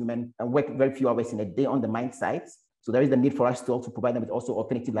of these women work very few hours in a day on the mine sites. So there is the need for us to also provide them with also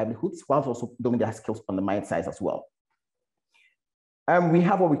alternative livelihoods whilst also doing their skills on the mine sites as well. We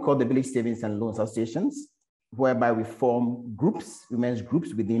have what we call the village savings and loan associations, whereby we form groups, women's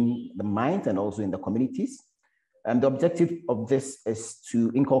groups within the mines and also in the communities. And the objective of this is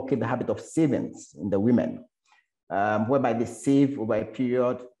to inculcate the habit of savings in the women, whereby they save over a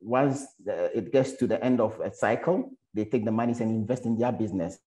period. Once it gets to the end of a cycle, they take the monies and invest in their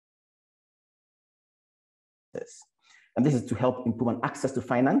business. And this is to help improve on access to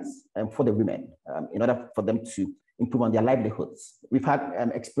finance for the women in order for them to improve on their livelihoods. We've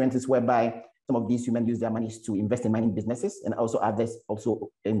had experiences whereby some of these women use their monies to invest in mining businesses, and also others also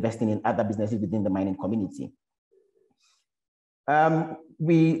investing in other businesses within the mining community.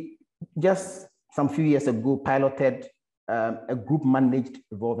 We just some few years ago piloted a group managed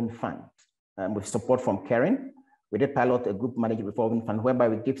revolving fund with support from Karen. We did pilot a group managed revolving fund whereby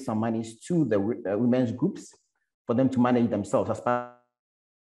we give some monies to the women's groups for them to manage themselves as part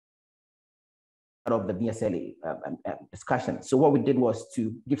of the BSLA discussion. So what we did was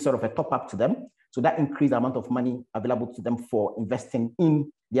to give sort of a top up to them. So that increased the amount of money available to them for investing in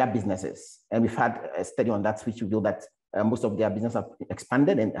their businesses. And we've had a study on that which revealed that most of their business have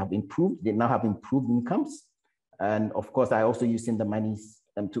expanded and have improved. They now have improved incomes. And of course, I also using the monies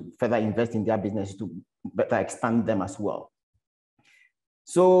to further invest in their business to better expand them as well.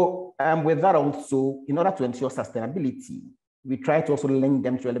 So with that also, in order to ensure sustainability, we try to also link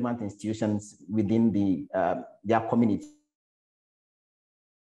them to relevant institutions within their communities,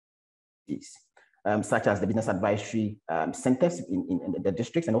 such as the business advisory centers in the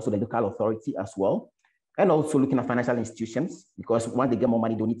districts and also the local authority as well. And also looking at financial institutions, because once they get more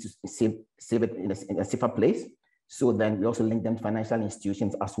money, they need to save it in a safer place. So then we also link them to financial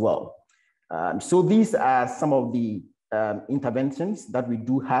institutions as well. So these are some of the interventions that we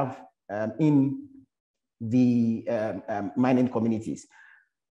do have in the mining communities.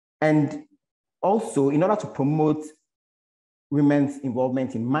 And also, in order to promote women's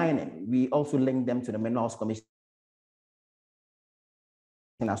involvement in mining, we also link them to the Minerals Commission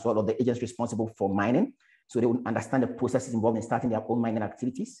as well, or the agents responsible for mining. So they will understand the processes involved in starting their own mining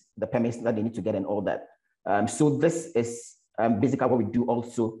activities, the permits that they need to get and all that. So this is basically what we do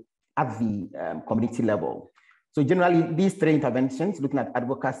also at the community level. So generally, these three interventions, looking at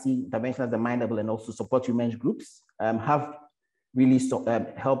advocacy, intervention at the mine level, and also support women's groups, have really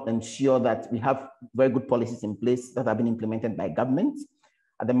helped ensure that we have very good policies in place that have been implemented by government.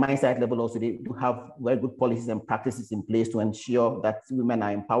 At the mine site level also, they do have very good policies and practices in place to ensure that women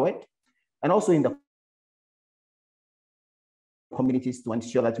are empowered. And also in the communities to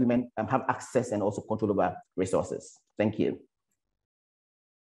ensure that women have access and also control over resources. Thank you.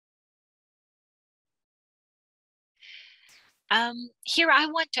 Here, I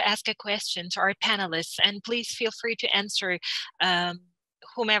want to ask a question to our panelists, and please feel free to answer.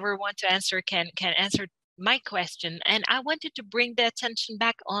 Whomever wants to answer can answer my question. And I wanted to bring the attention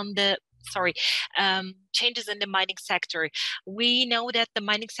back on the changes in the mining sector. We know that the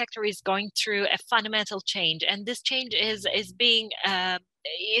mining sector is going through a fundamental change, and this change is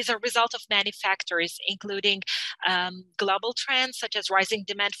a result of many factors, including global trends such as rising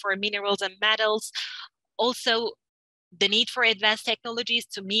demand for minerals and metals, also the need for advanced technologies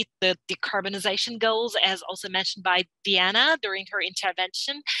to meet the decarbonization goals, as also mentioned by Diana during her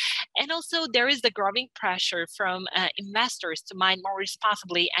intervention. And also there is the growing pressure from investors to mine more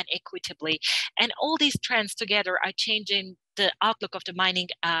responsibly and equitably. And all these trends together are changing the outlook of the mining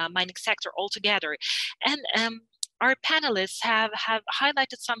sector altogether. And our panelists have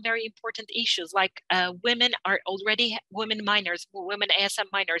highlighted some very important issues, like women miners, women ASM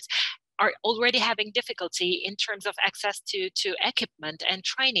miners, are already having difficulty in terms of access to equipment and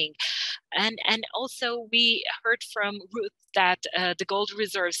training. And also we heard from Ruth that the gold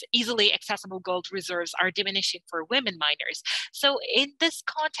reserves, easily accessible gold reserves, are diminishing for women miners. So in this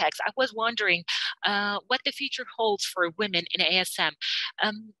context, I was wondering what the future holds for women in ASM.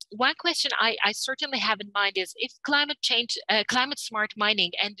 One question I certainly have in mind is if climate change, climate smart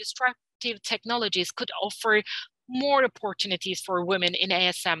mining and disruptive technologies could offer more opportunities for women in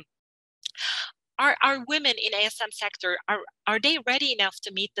ASM. Are women in ASM sector, are they ready enough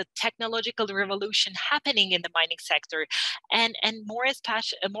to meet the technological revolution happening in the mining sector? And more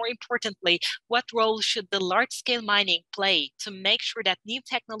importantly, what role should the large-scale mining play to make sure that new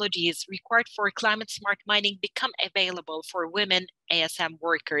technologies required for climate-smart mining become available for women ASM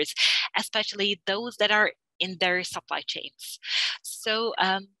workers, especially those that are in their supply chains? So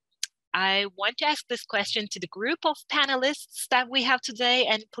I want to ask this question to the group of panelists that we have today,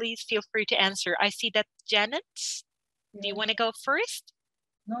 and please feel free to answer. I see that Janet, do you want to go first?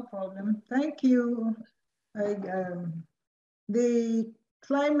 No problem. Thank you. The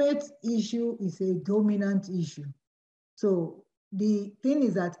climate issue is a dominant issue. So the thing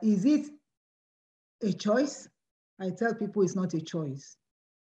is that, is it a choice? I tell people it's not a choice,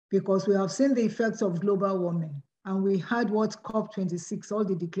 because we have seen the effects of global warming, and we had what COP26, all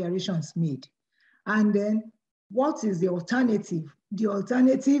the declarations made. And then what is the alternative? The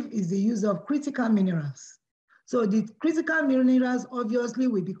alternative is the use of critical minerals. So the critical minerals obviously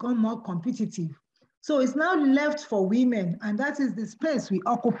will become more competitive. So it's now left for women, and that is the space we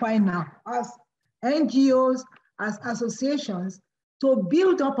occupy now as NGOs, as associations, to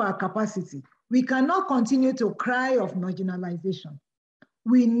build up our capacity. We cannot continue to cry of marginalization.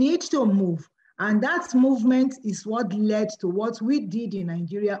 We need to move. And that movement is what led to what we did in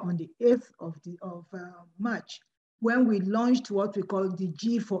Nigeria on the 8th of March, when we launched what we call the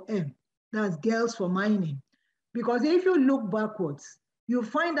G4M, that's Girls for Mining. Because if you look backwards, you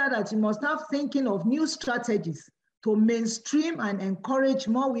find out that you must start thinking of new strategies to mainstream and encourage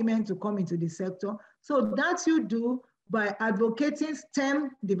more women to come into the sector. So that you do by advocating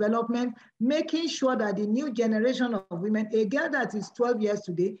STEM development, making sure that the new generation of women, a girl that is 12 years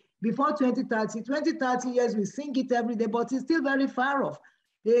today, before 2030 years, we sing it every day, but it's still very far off.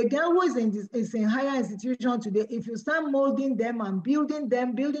 A girl who is in higher institution today, if you start molding them and building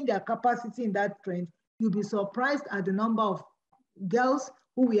them, building their capacity in that trend, you'll be surprised at the number of girls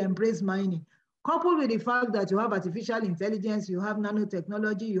who will embrace mining. Coupled with the fact that you have artificial intelligence, you have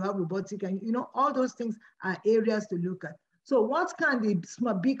nanotechnology, you have robotics, and you know, all those things are areas to look at. So what can the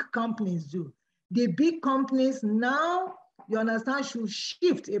big companies do? The big companies now, you understand, should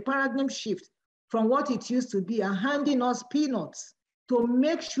shift, a paradigm shift from what it used to be and handing us peanuts to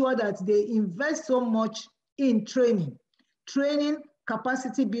make sure that they invest so much in training,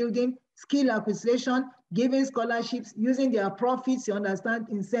 capacity building, skill acquisition, giving scholarships, using their profits, you understand,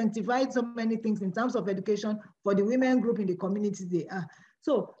 incentivize so many things in terms of education for the women group in the communities they are.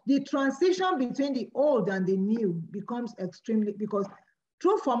 So the transition between the old and the new becomes extremely, because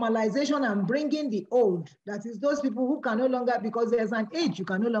through formalization and bringing the old, that is those people who can no longer, because there's an age, you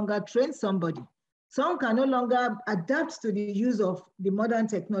can no longer train somebody. Some can no longer adapt to the use of the modern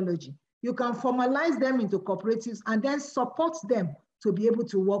technology. You can formalize them into cooperatives and then support them to be able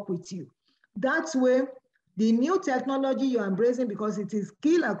to work with you. That's where the new technology you're embracing, because it is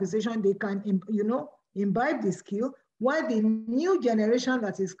skill acquisition, they can, you know, imbibe the skill, while the new generation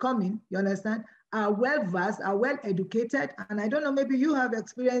that is coming, you understand, are well-versed, are well-educated, and I don't know, maybe you have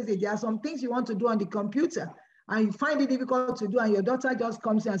experienced it. There are some things you want to do on the computer, and you find it difficult to do, and your daughter just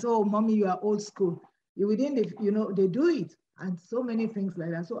comes in and says, oh, mommy, you are old school. Within the, you know, they do it, and so many things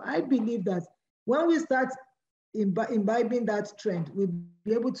like that. So I believe that when we start imbibing that trend, we'll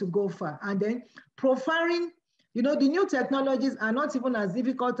be able to go far. And then profiling, you know, the new technologies are not even as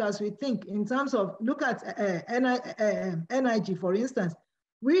difficult as we think in terms of, look at energy, for instance.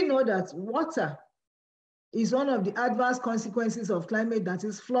 We know that water is one of the adverse consequences of climate, that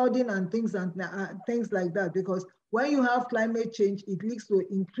is flooding and things like that, because when you have climate change, it leads to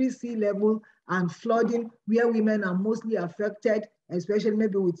increased sea level and flooding, where women are mostly affected, especially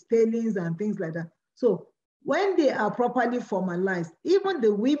maybe with tailings and things like that. So when they are properly formalized, even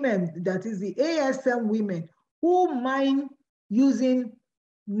the women, that is the ASM women, who mine using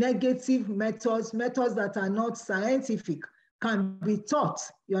negative methods that are not scientific, can be taught,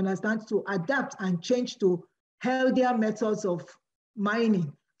 you understand, to adapt and change to healthier methods of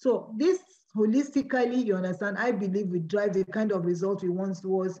mining. So this holistically, you understand, I believe we drive the kind of result we want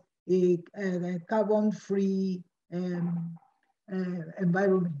towards a carbon-free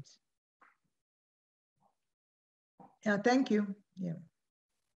environment. Yeah, thank you. Yeah.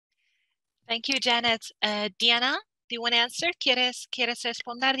 Thank you, Janet. Diana, do you want to answer? ¿Quieres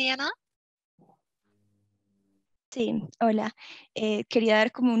responder, Diana? Sí, hola. Quería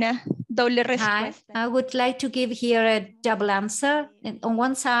dar como una doble respuesta. Hi, I would like to give here a double answer. On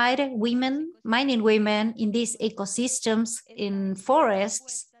one side, women, mining women in these ecosystems in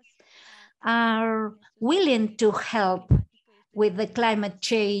forests are willing to help with the climate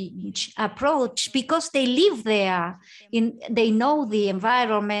change approach because they live there, they know the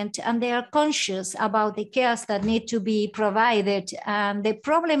environment, and they are conscious about the cares that need to be provided. And the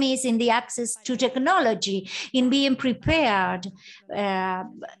problem is in the access to technology, in being prepared,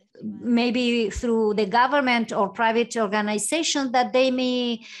 maybe through the government or private organization, that they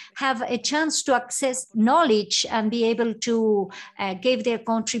may have a chance to access knowledge and be able to give their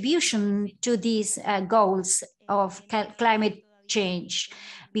contribution to these goals of climate change,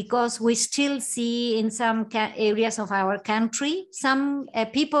 because we still see in some areas of our country, some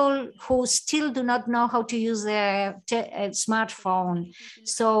people who still do not know how to use a smartphone.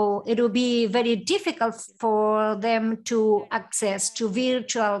 So it will be very difficult for them to access to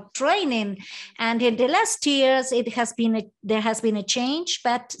virtual training. And in the last years, there has been a change,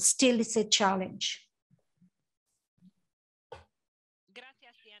 but still it's a challenge.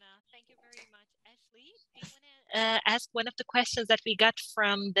 Gracias, Diana. Thank you very much. Ashley, do you want to ask one of the questions that we got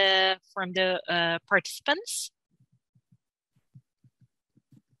from the participants?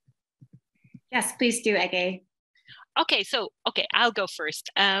 Yes, please do, Ege. Okay, I'll go first.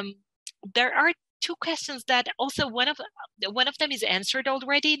 There are two questions that also one of them is answered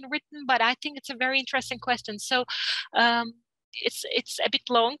already in written, but I think it's a very interesting question. So it's a bit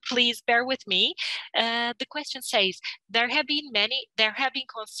long, please bear with me. The question says, there have been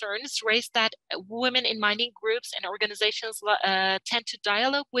concerns raised that women in mining groups and organizations tend to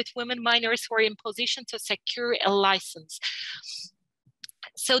dialogue with women miners who are in position to secure a license.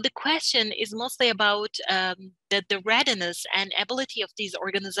 So the question is mostly about the readiness and ability of these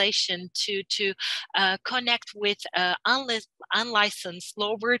organizations to connect with unlicensed,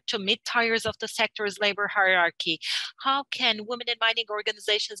 lower to mid-tiers of the sector's labor hierarchy. How can women in mining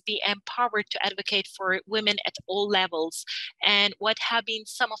organizations be empowered to advocate for women at all levels? And what have been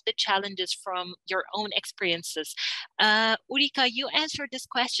some of the challenges from your own experiences? Ulrika, you answered this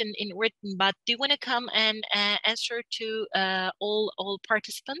question in written, but do you want to come and answer to all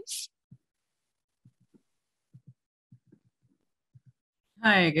participants?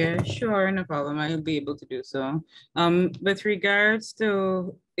 Hi again. Sure, no problem. I'll be able to do so. With regards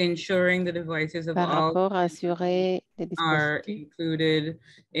to ensuring that the voices of all are included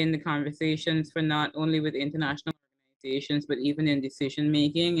in the conversations for not only with international organizations, but even in decision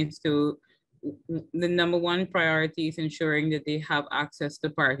making, is to the number one priority is ensuring that they have access to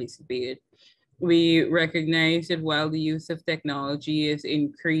participate. We recognize that while the use of technology is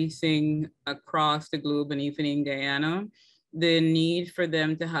increasing across the globe and even in Guyana, the need for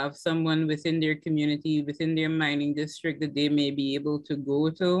them to have someone within their community, within their mining district that they may be able to go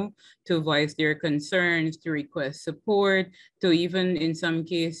to voice their concerns, to request support, to even in some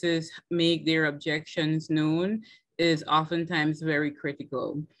cases make their objections known is oftentimes very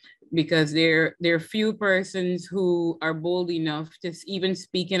critical. Because there are few persons who are bold enough to even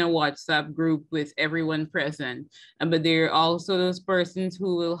speak in a WhatsApp group with everyone present. But there are also those persons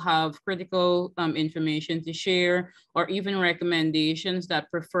who will have critical information to share, or even recommendations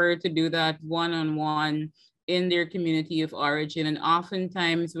that prefer to do that one-on-one in their community of origin. And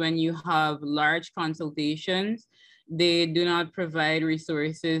oftentimes when you have large consultations, they do not provide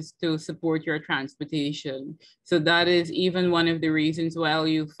resources to support your transportation. So that is even one of the reasons why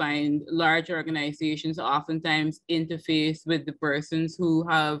you find large organizations oftentimes interface with the persons who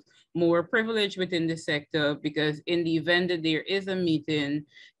have more privilege within the sector, because in the event that there is a meeting,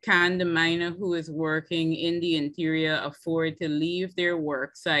 can the miner who is working in the interior afford to leave their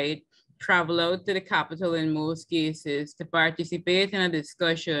work site, travel out to the capital in most cases to participate in a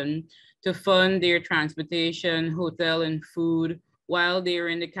discussion, to fund their transportation, hotel, and food while they're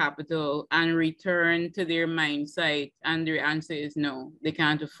in the capital, and return to their mine site? And their answer is no, they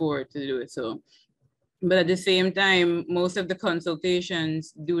can't afford to do it so. But at the same time, most of the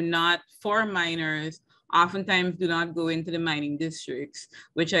consultations do not, for miners, oftentimes do not go into the mining districts,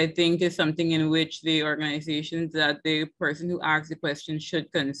 which I think is something in which the organizations that the person who asks the question should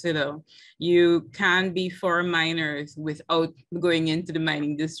consider. You can be for miners without going into the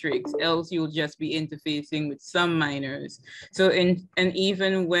mining districts, else you'll just be interfacing with some miners. So, and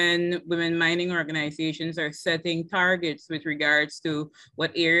even when women mining organizations are setting targets with regards to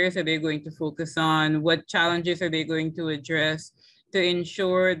what areas are they going to focus on, what challenges are they going to address, to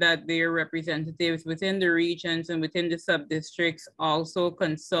ensure that their representatives within the regions and within the sub-districts also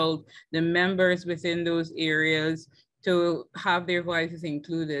consult the members within those areas to have their voices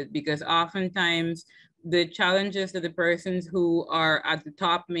included, because oftentimes the challenges that the persons who are at the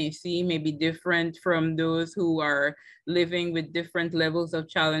top may see may be different from those who are living with different levels of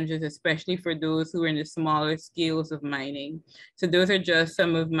challenges, especially for those who are in the smaller scales of mining. So those are just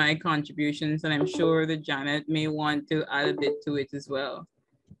some of my contributions, and I'm sure that Janet may want to add a bit to it as well.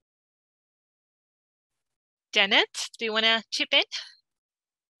 Janet, do you want to chip in?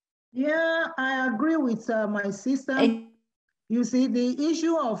 Yeah, I agree with my sister. You see, the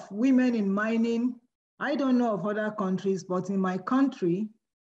issue of women in mining, I don't know of other countries, but in my country,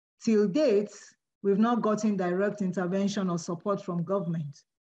 till date, we've not gotten direct intervention or support from government.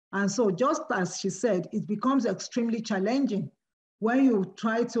 And so just as she said, it becomes extremely challenging when you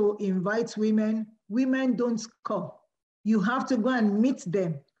try to invite women, women don't come. you have to go and meet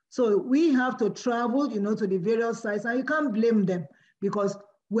them. So we have to travel, to the various sites, and you can't blame them, because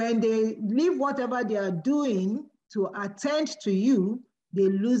when they leave whatever they are doing to attend to you, they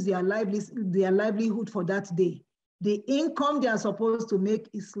lose their livelihood for that day. The income they are supposed to make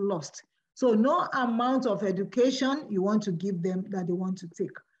is lost. So no amount of education you want to give them that they want to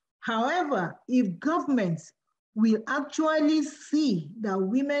take. However, if governments will actually see that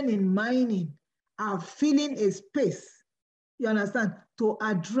women in mining are filling a space, you understand, to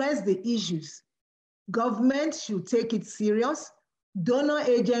address the issues, government should take it serious. Donor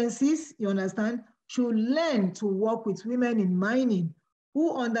agencies, you understand, should learn to work with women in mining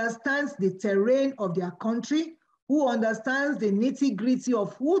who understands the terrain of their country, who understands the nitty-gritty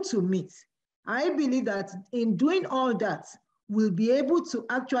of who to meet. I believe that in doing all that, we'll be able to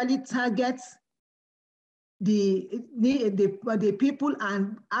actually target the people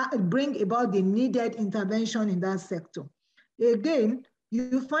and bring about the needed intervention in that sector. Again,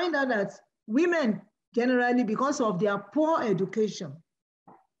 you find out that women generally, because of their poor education,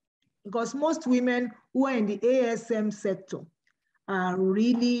 because most women who are in the ASM sector are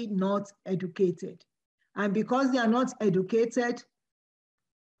really not educated. And because they are not educated,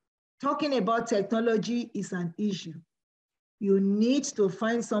 talking about technology is an issue. You need to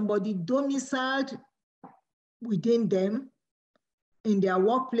find somebody domiciled within them in their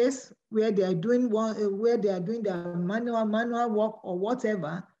workplace where they are doing their manual work or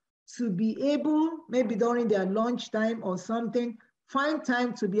whatever, to be able, maybe during their lunchtime or something, find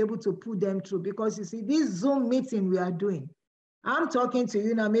time to be able to put them through. Because you see, this Zoom meeting we are doing, I'm talking to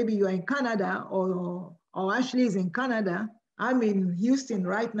you now, maybe you're in Canada or Ashley is in Canada. I'm in Houston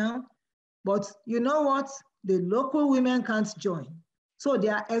right now. But you know what? The local women can't join. So they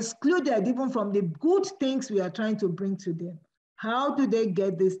are excluded even from the good things we are trying to bring to them. How do they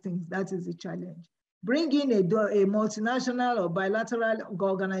get these things? That is the challenge. Bring in a multinational or bilateral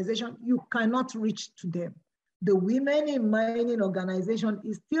organization, you cannot reach to them. The Women in Mining organization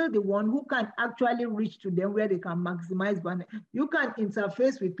is still the one who can actually reach to them where they can maximize money. You can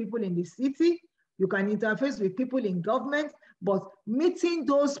interface with people in the city, you can interface with people in government, but meeting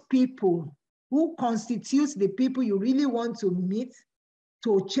those people who constitutes the people you really want to meet,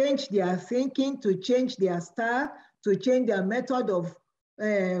 to change their thinking, to change their style, to change their method of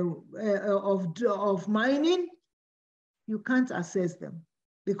mining, you can't access them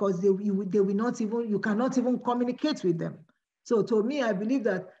because they will not even, you cannot even communicate with them. So to me, I believe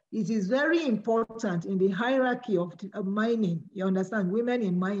that it is very important in the hierarchy of mining, you understand, women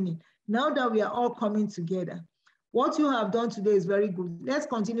in mining, now that we are all coming together. What you have done today is very good. Let's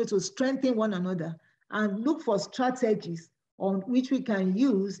continue to strengthen one another and look for strategies on which we can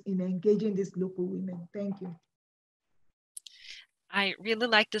use in engaging these local women. Thank you. I really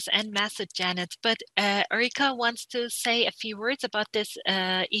like this end message, Janet, but Erika wants to say a few words about this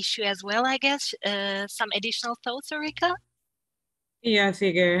issue as well, I guess. Some additional thoughts, Erika? Yeah,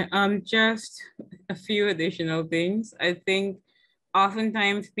 Sige. Just a few additional things. I think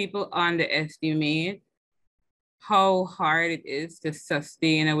oftentimes people underestimate how hard it is to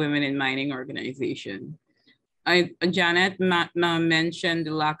sustain a women in mining organization. Janet mentioned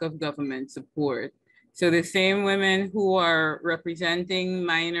the lack of government support. So the same women who are representing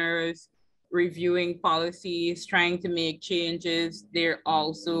miners, reviewing policies, trying to make changes, they're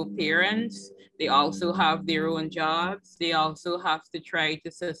also parents. They also have their own jobs. They also have to try to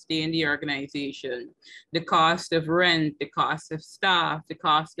sustain the organization. The cost of rent, the cost of staff, the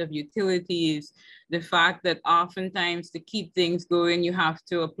cost of utilities, the fact that oftentimes to keep things going, you have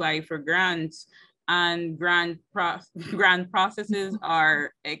to apply for grants, and grant processes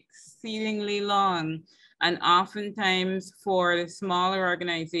are exceedingly long. And oftentimes for the smaller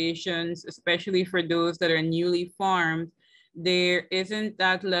organizations, especially for those that are newly formed, there isn't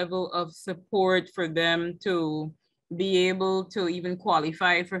that level of support for them to be able to even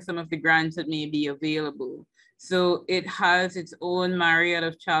qualify for some of the grants that may be available. So it has its own myriad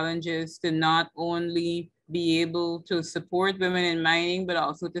of challenges to not only be able to support women in mining, but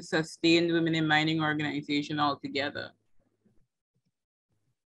also to sustain the women in mining organization altogether.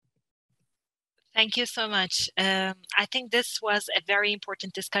 Thank you so much. I think this was a very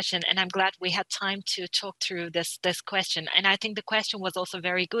important discussion, and I'm glad we had time to talk through this question. And I think the question was also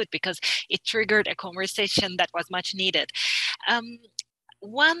very good because it triggered a conversation that was much needed.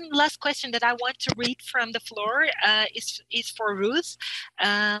 One last question that I want to read from the floor is for Ruth.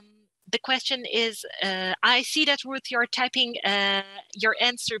 The question is, I see that, Ruth, you're typing your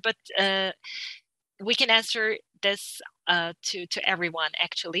answer, but we can answer this to everyone,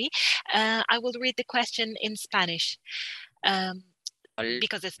 actually. I will read the question in Spanish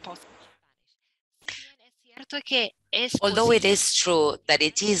because it's possible. Although it is true that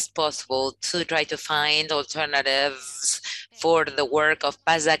it is possible to try to find alternatives for the work of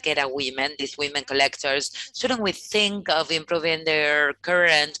pasaquera women, these women collectors, shouldn't we think of improving their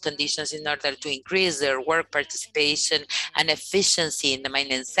current conditions in order to increase their work participation and efficiency in the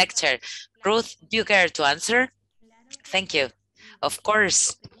mining sector? Ruth, do you care to answer? Thank you. Of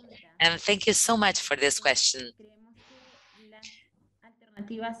course. And thank you so much for this question.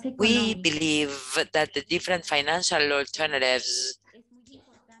 We believe that the different financial alternatives,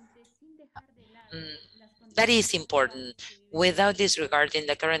 that is important without disregarding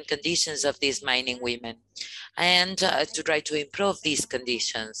the current conditions of these mining women and to try to improve these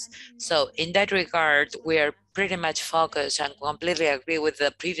conditions. So in that regard, we are pretty much focused and completely agree with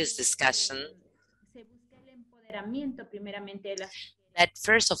the previous discussion that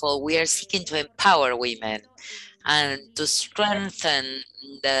first of all, we are seeking to empower women and to strengthen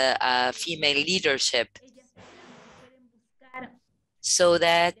the female leadership so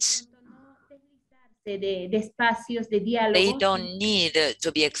that they don't need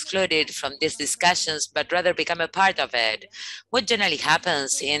to be excluded from these discussions, but rather become a part of it. What generally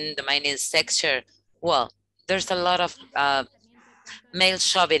happens in the mining sector? Well, there's a lot of male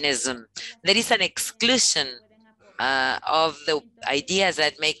chauvinism. There is an exclusion of the ideas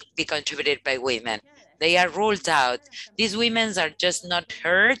that may be contributed by women. They are ruled out. These women are just not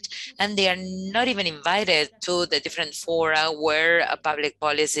heard, and they are not even invited to the different fora where public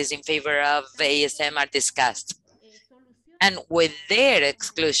policies in favor of ASM are discussed. And with their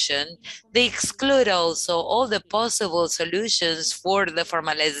exclusion, they exclude also all the possible solutions for the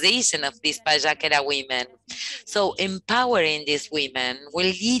formalization of these pasaquera women. So empowering these women will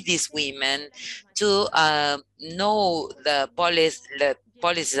lead these women to know the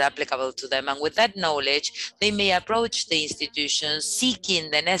policies applicable to them. And with that knowledge, they may approach the institutions seeking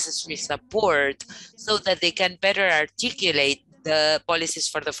the necessary support so that they can better articulate the policies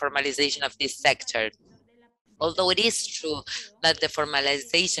for the formalization of this sector. Although it is true that the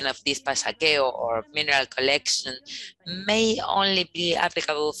formalization of this pasaqueo or mineral collection may only be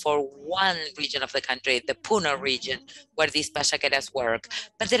applicable for one region of the country, the Puno region, where these pasaqueras work,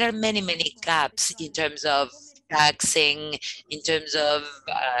 but there are many, many gaps in terms of taxing, in terms of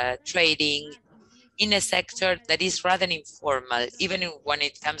trading, in a sector that is rather informal, even when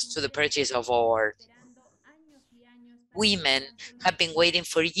it comes to the purchase of ore. Women have been waiting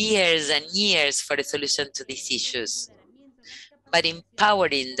for years and years for a solution to these issues. But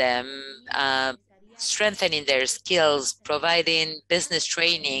empowering them, strengthening their skills, providing business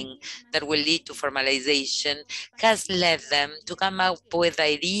training that will lead to formalization has led them to come up with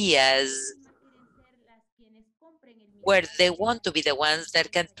ideas where they want to be the ones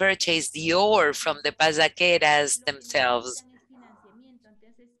that can purchase the ore from the pasaqueras themselves.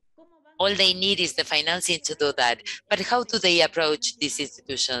 All they need is the financing to do that. But how do they approach these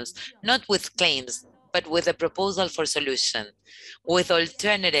institutions? Not with claims, but with a proposal for solution, with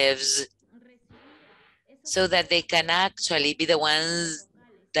alternatives, so that they can actually be the ones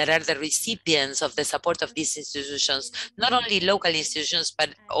that are the recipients of the support of these institutions, not only local institutions, but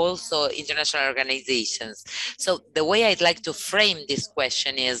also international organizations. So the way I'd like to frame this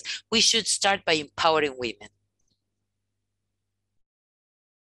question is, we should start by empowering women.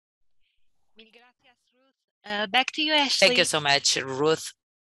 Back to you, Ashley. Thank you so much, Ruth.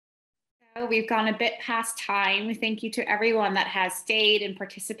 We've gone a bit past time. Thank you to everyone that has stayed and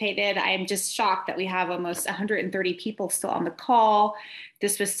participated. I am just shocked that we have almost 130 people still on the call.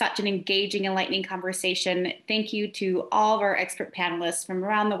 This was such an engaging, enlightening conversation. Thank you to all of our expert panelists from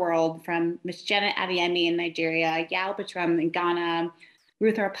around the world, from Ms. Janet Adeyemi in Nigeria, Yao Batram in Ghana,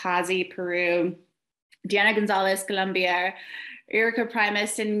 Ruth Arpazi, Peru, Diana Gonzalez, Colombia, Erica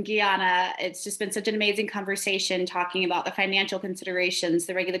Primus in Guyana. It's just been such an amazing conversation talking about the financial considerations,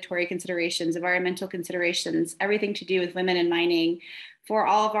 the regulatory considerations, environmental considerations, everything to do with women in mining. For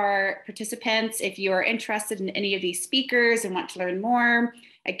all of our participants, if you are interested in any of these speakers and want to learn more,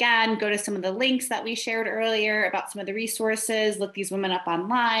 again, go to some of the links that we shared earlier about some of the resources, look these women up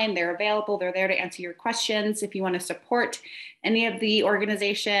online. They're available. They're there to answer your questions. If you want to support any of the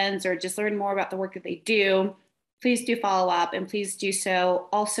organizations or just learn more about the work that they do, please do follow up and please do so.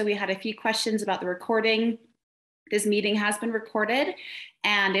 Also, we had a few questions about the recording. This meeting has been recorded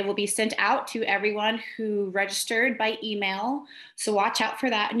and it will be sent out to everyone who registered by email. So watch out for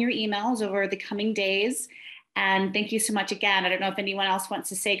that in your emails over the coming days. And thank you so much again. I don't know if anyone else wants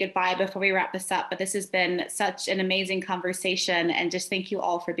to say goodbye before we wrap this up, but this has been such an amazing conversation, and just thank you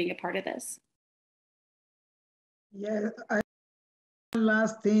all for being a part of this. Yeah, one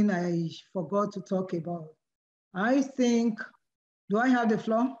last thing I forgot to talk about. I think, do I have the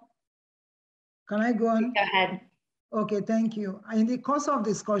floor? Can I go on? Go ahead. Okay, thank you. In the course of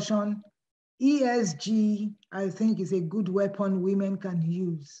discussion, ESG, I think, is a good weapon women can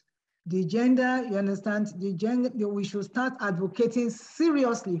use. The gender, you understand, the gender, we should start advocating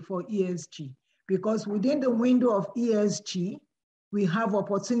seriously for ESG, because within the window of ESG, we have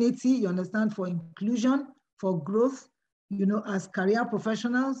opportunity, you understand, for inclusion, for growth, you know, as career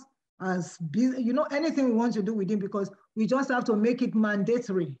professionals, as, you know, anything we want to do within, because we just have to make it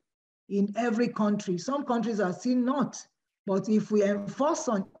mandatory in every country. Some countries are still not, but if we enforce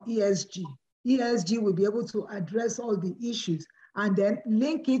on ESG, ESG will be able to address all the issues and then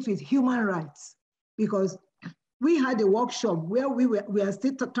link it with human rights. Because we had a workshop where we are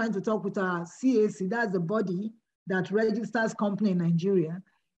still trying to talk with our CAC, that's the body that registers company in Nigeria.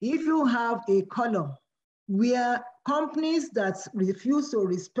 If you have a column where companies that refuse to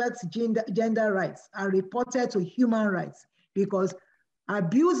respect gender rights are reported to human rights, because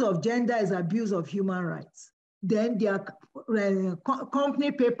abuse of gender is abuse of human rights, then their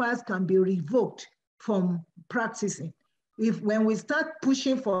company papers can be revoked from practicing. When we start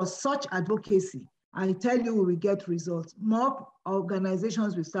pushing for such advocacy, I tell you, we will get results. More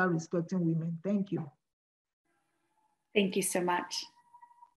organizations will start respecting women. Thank you. Thank you so much.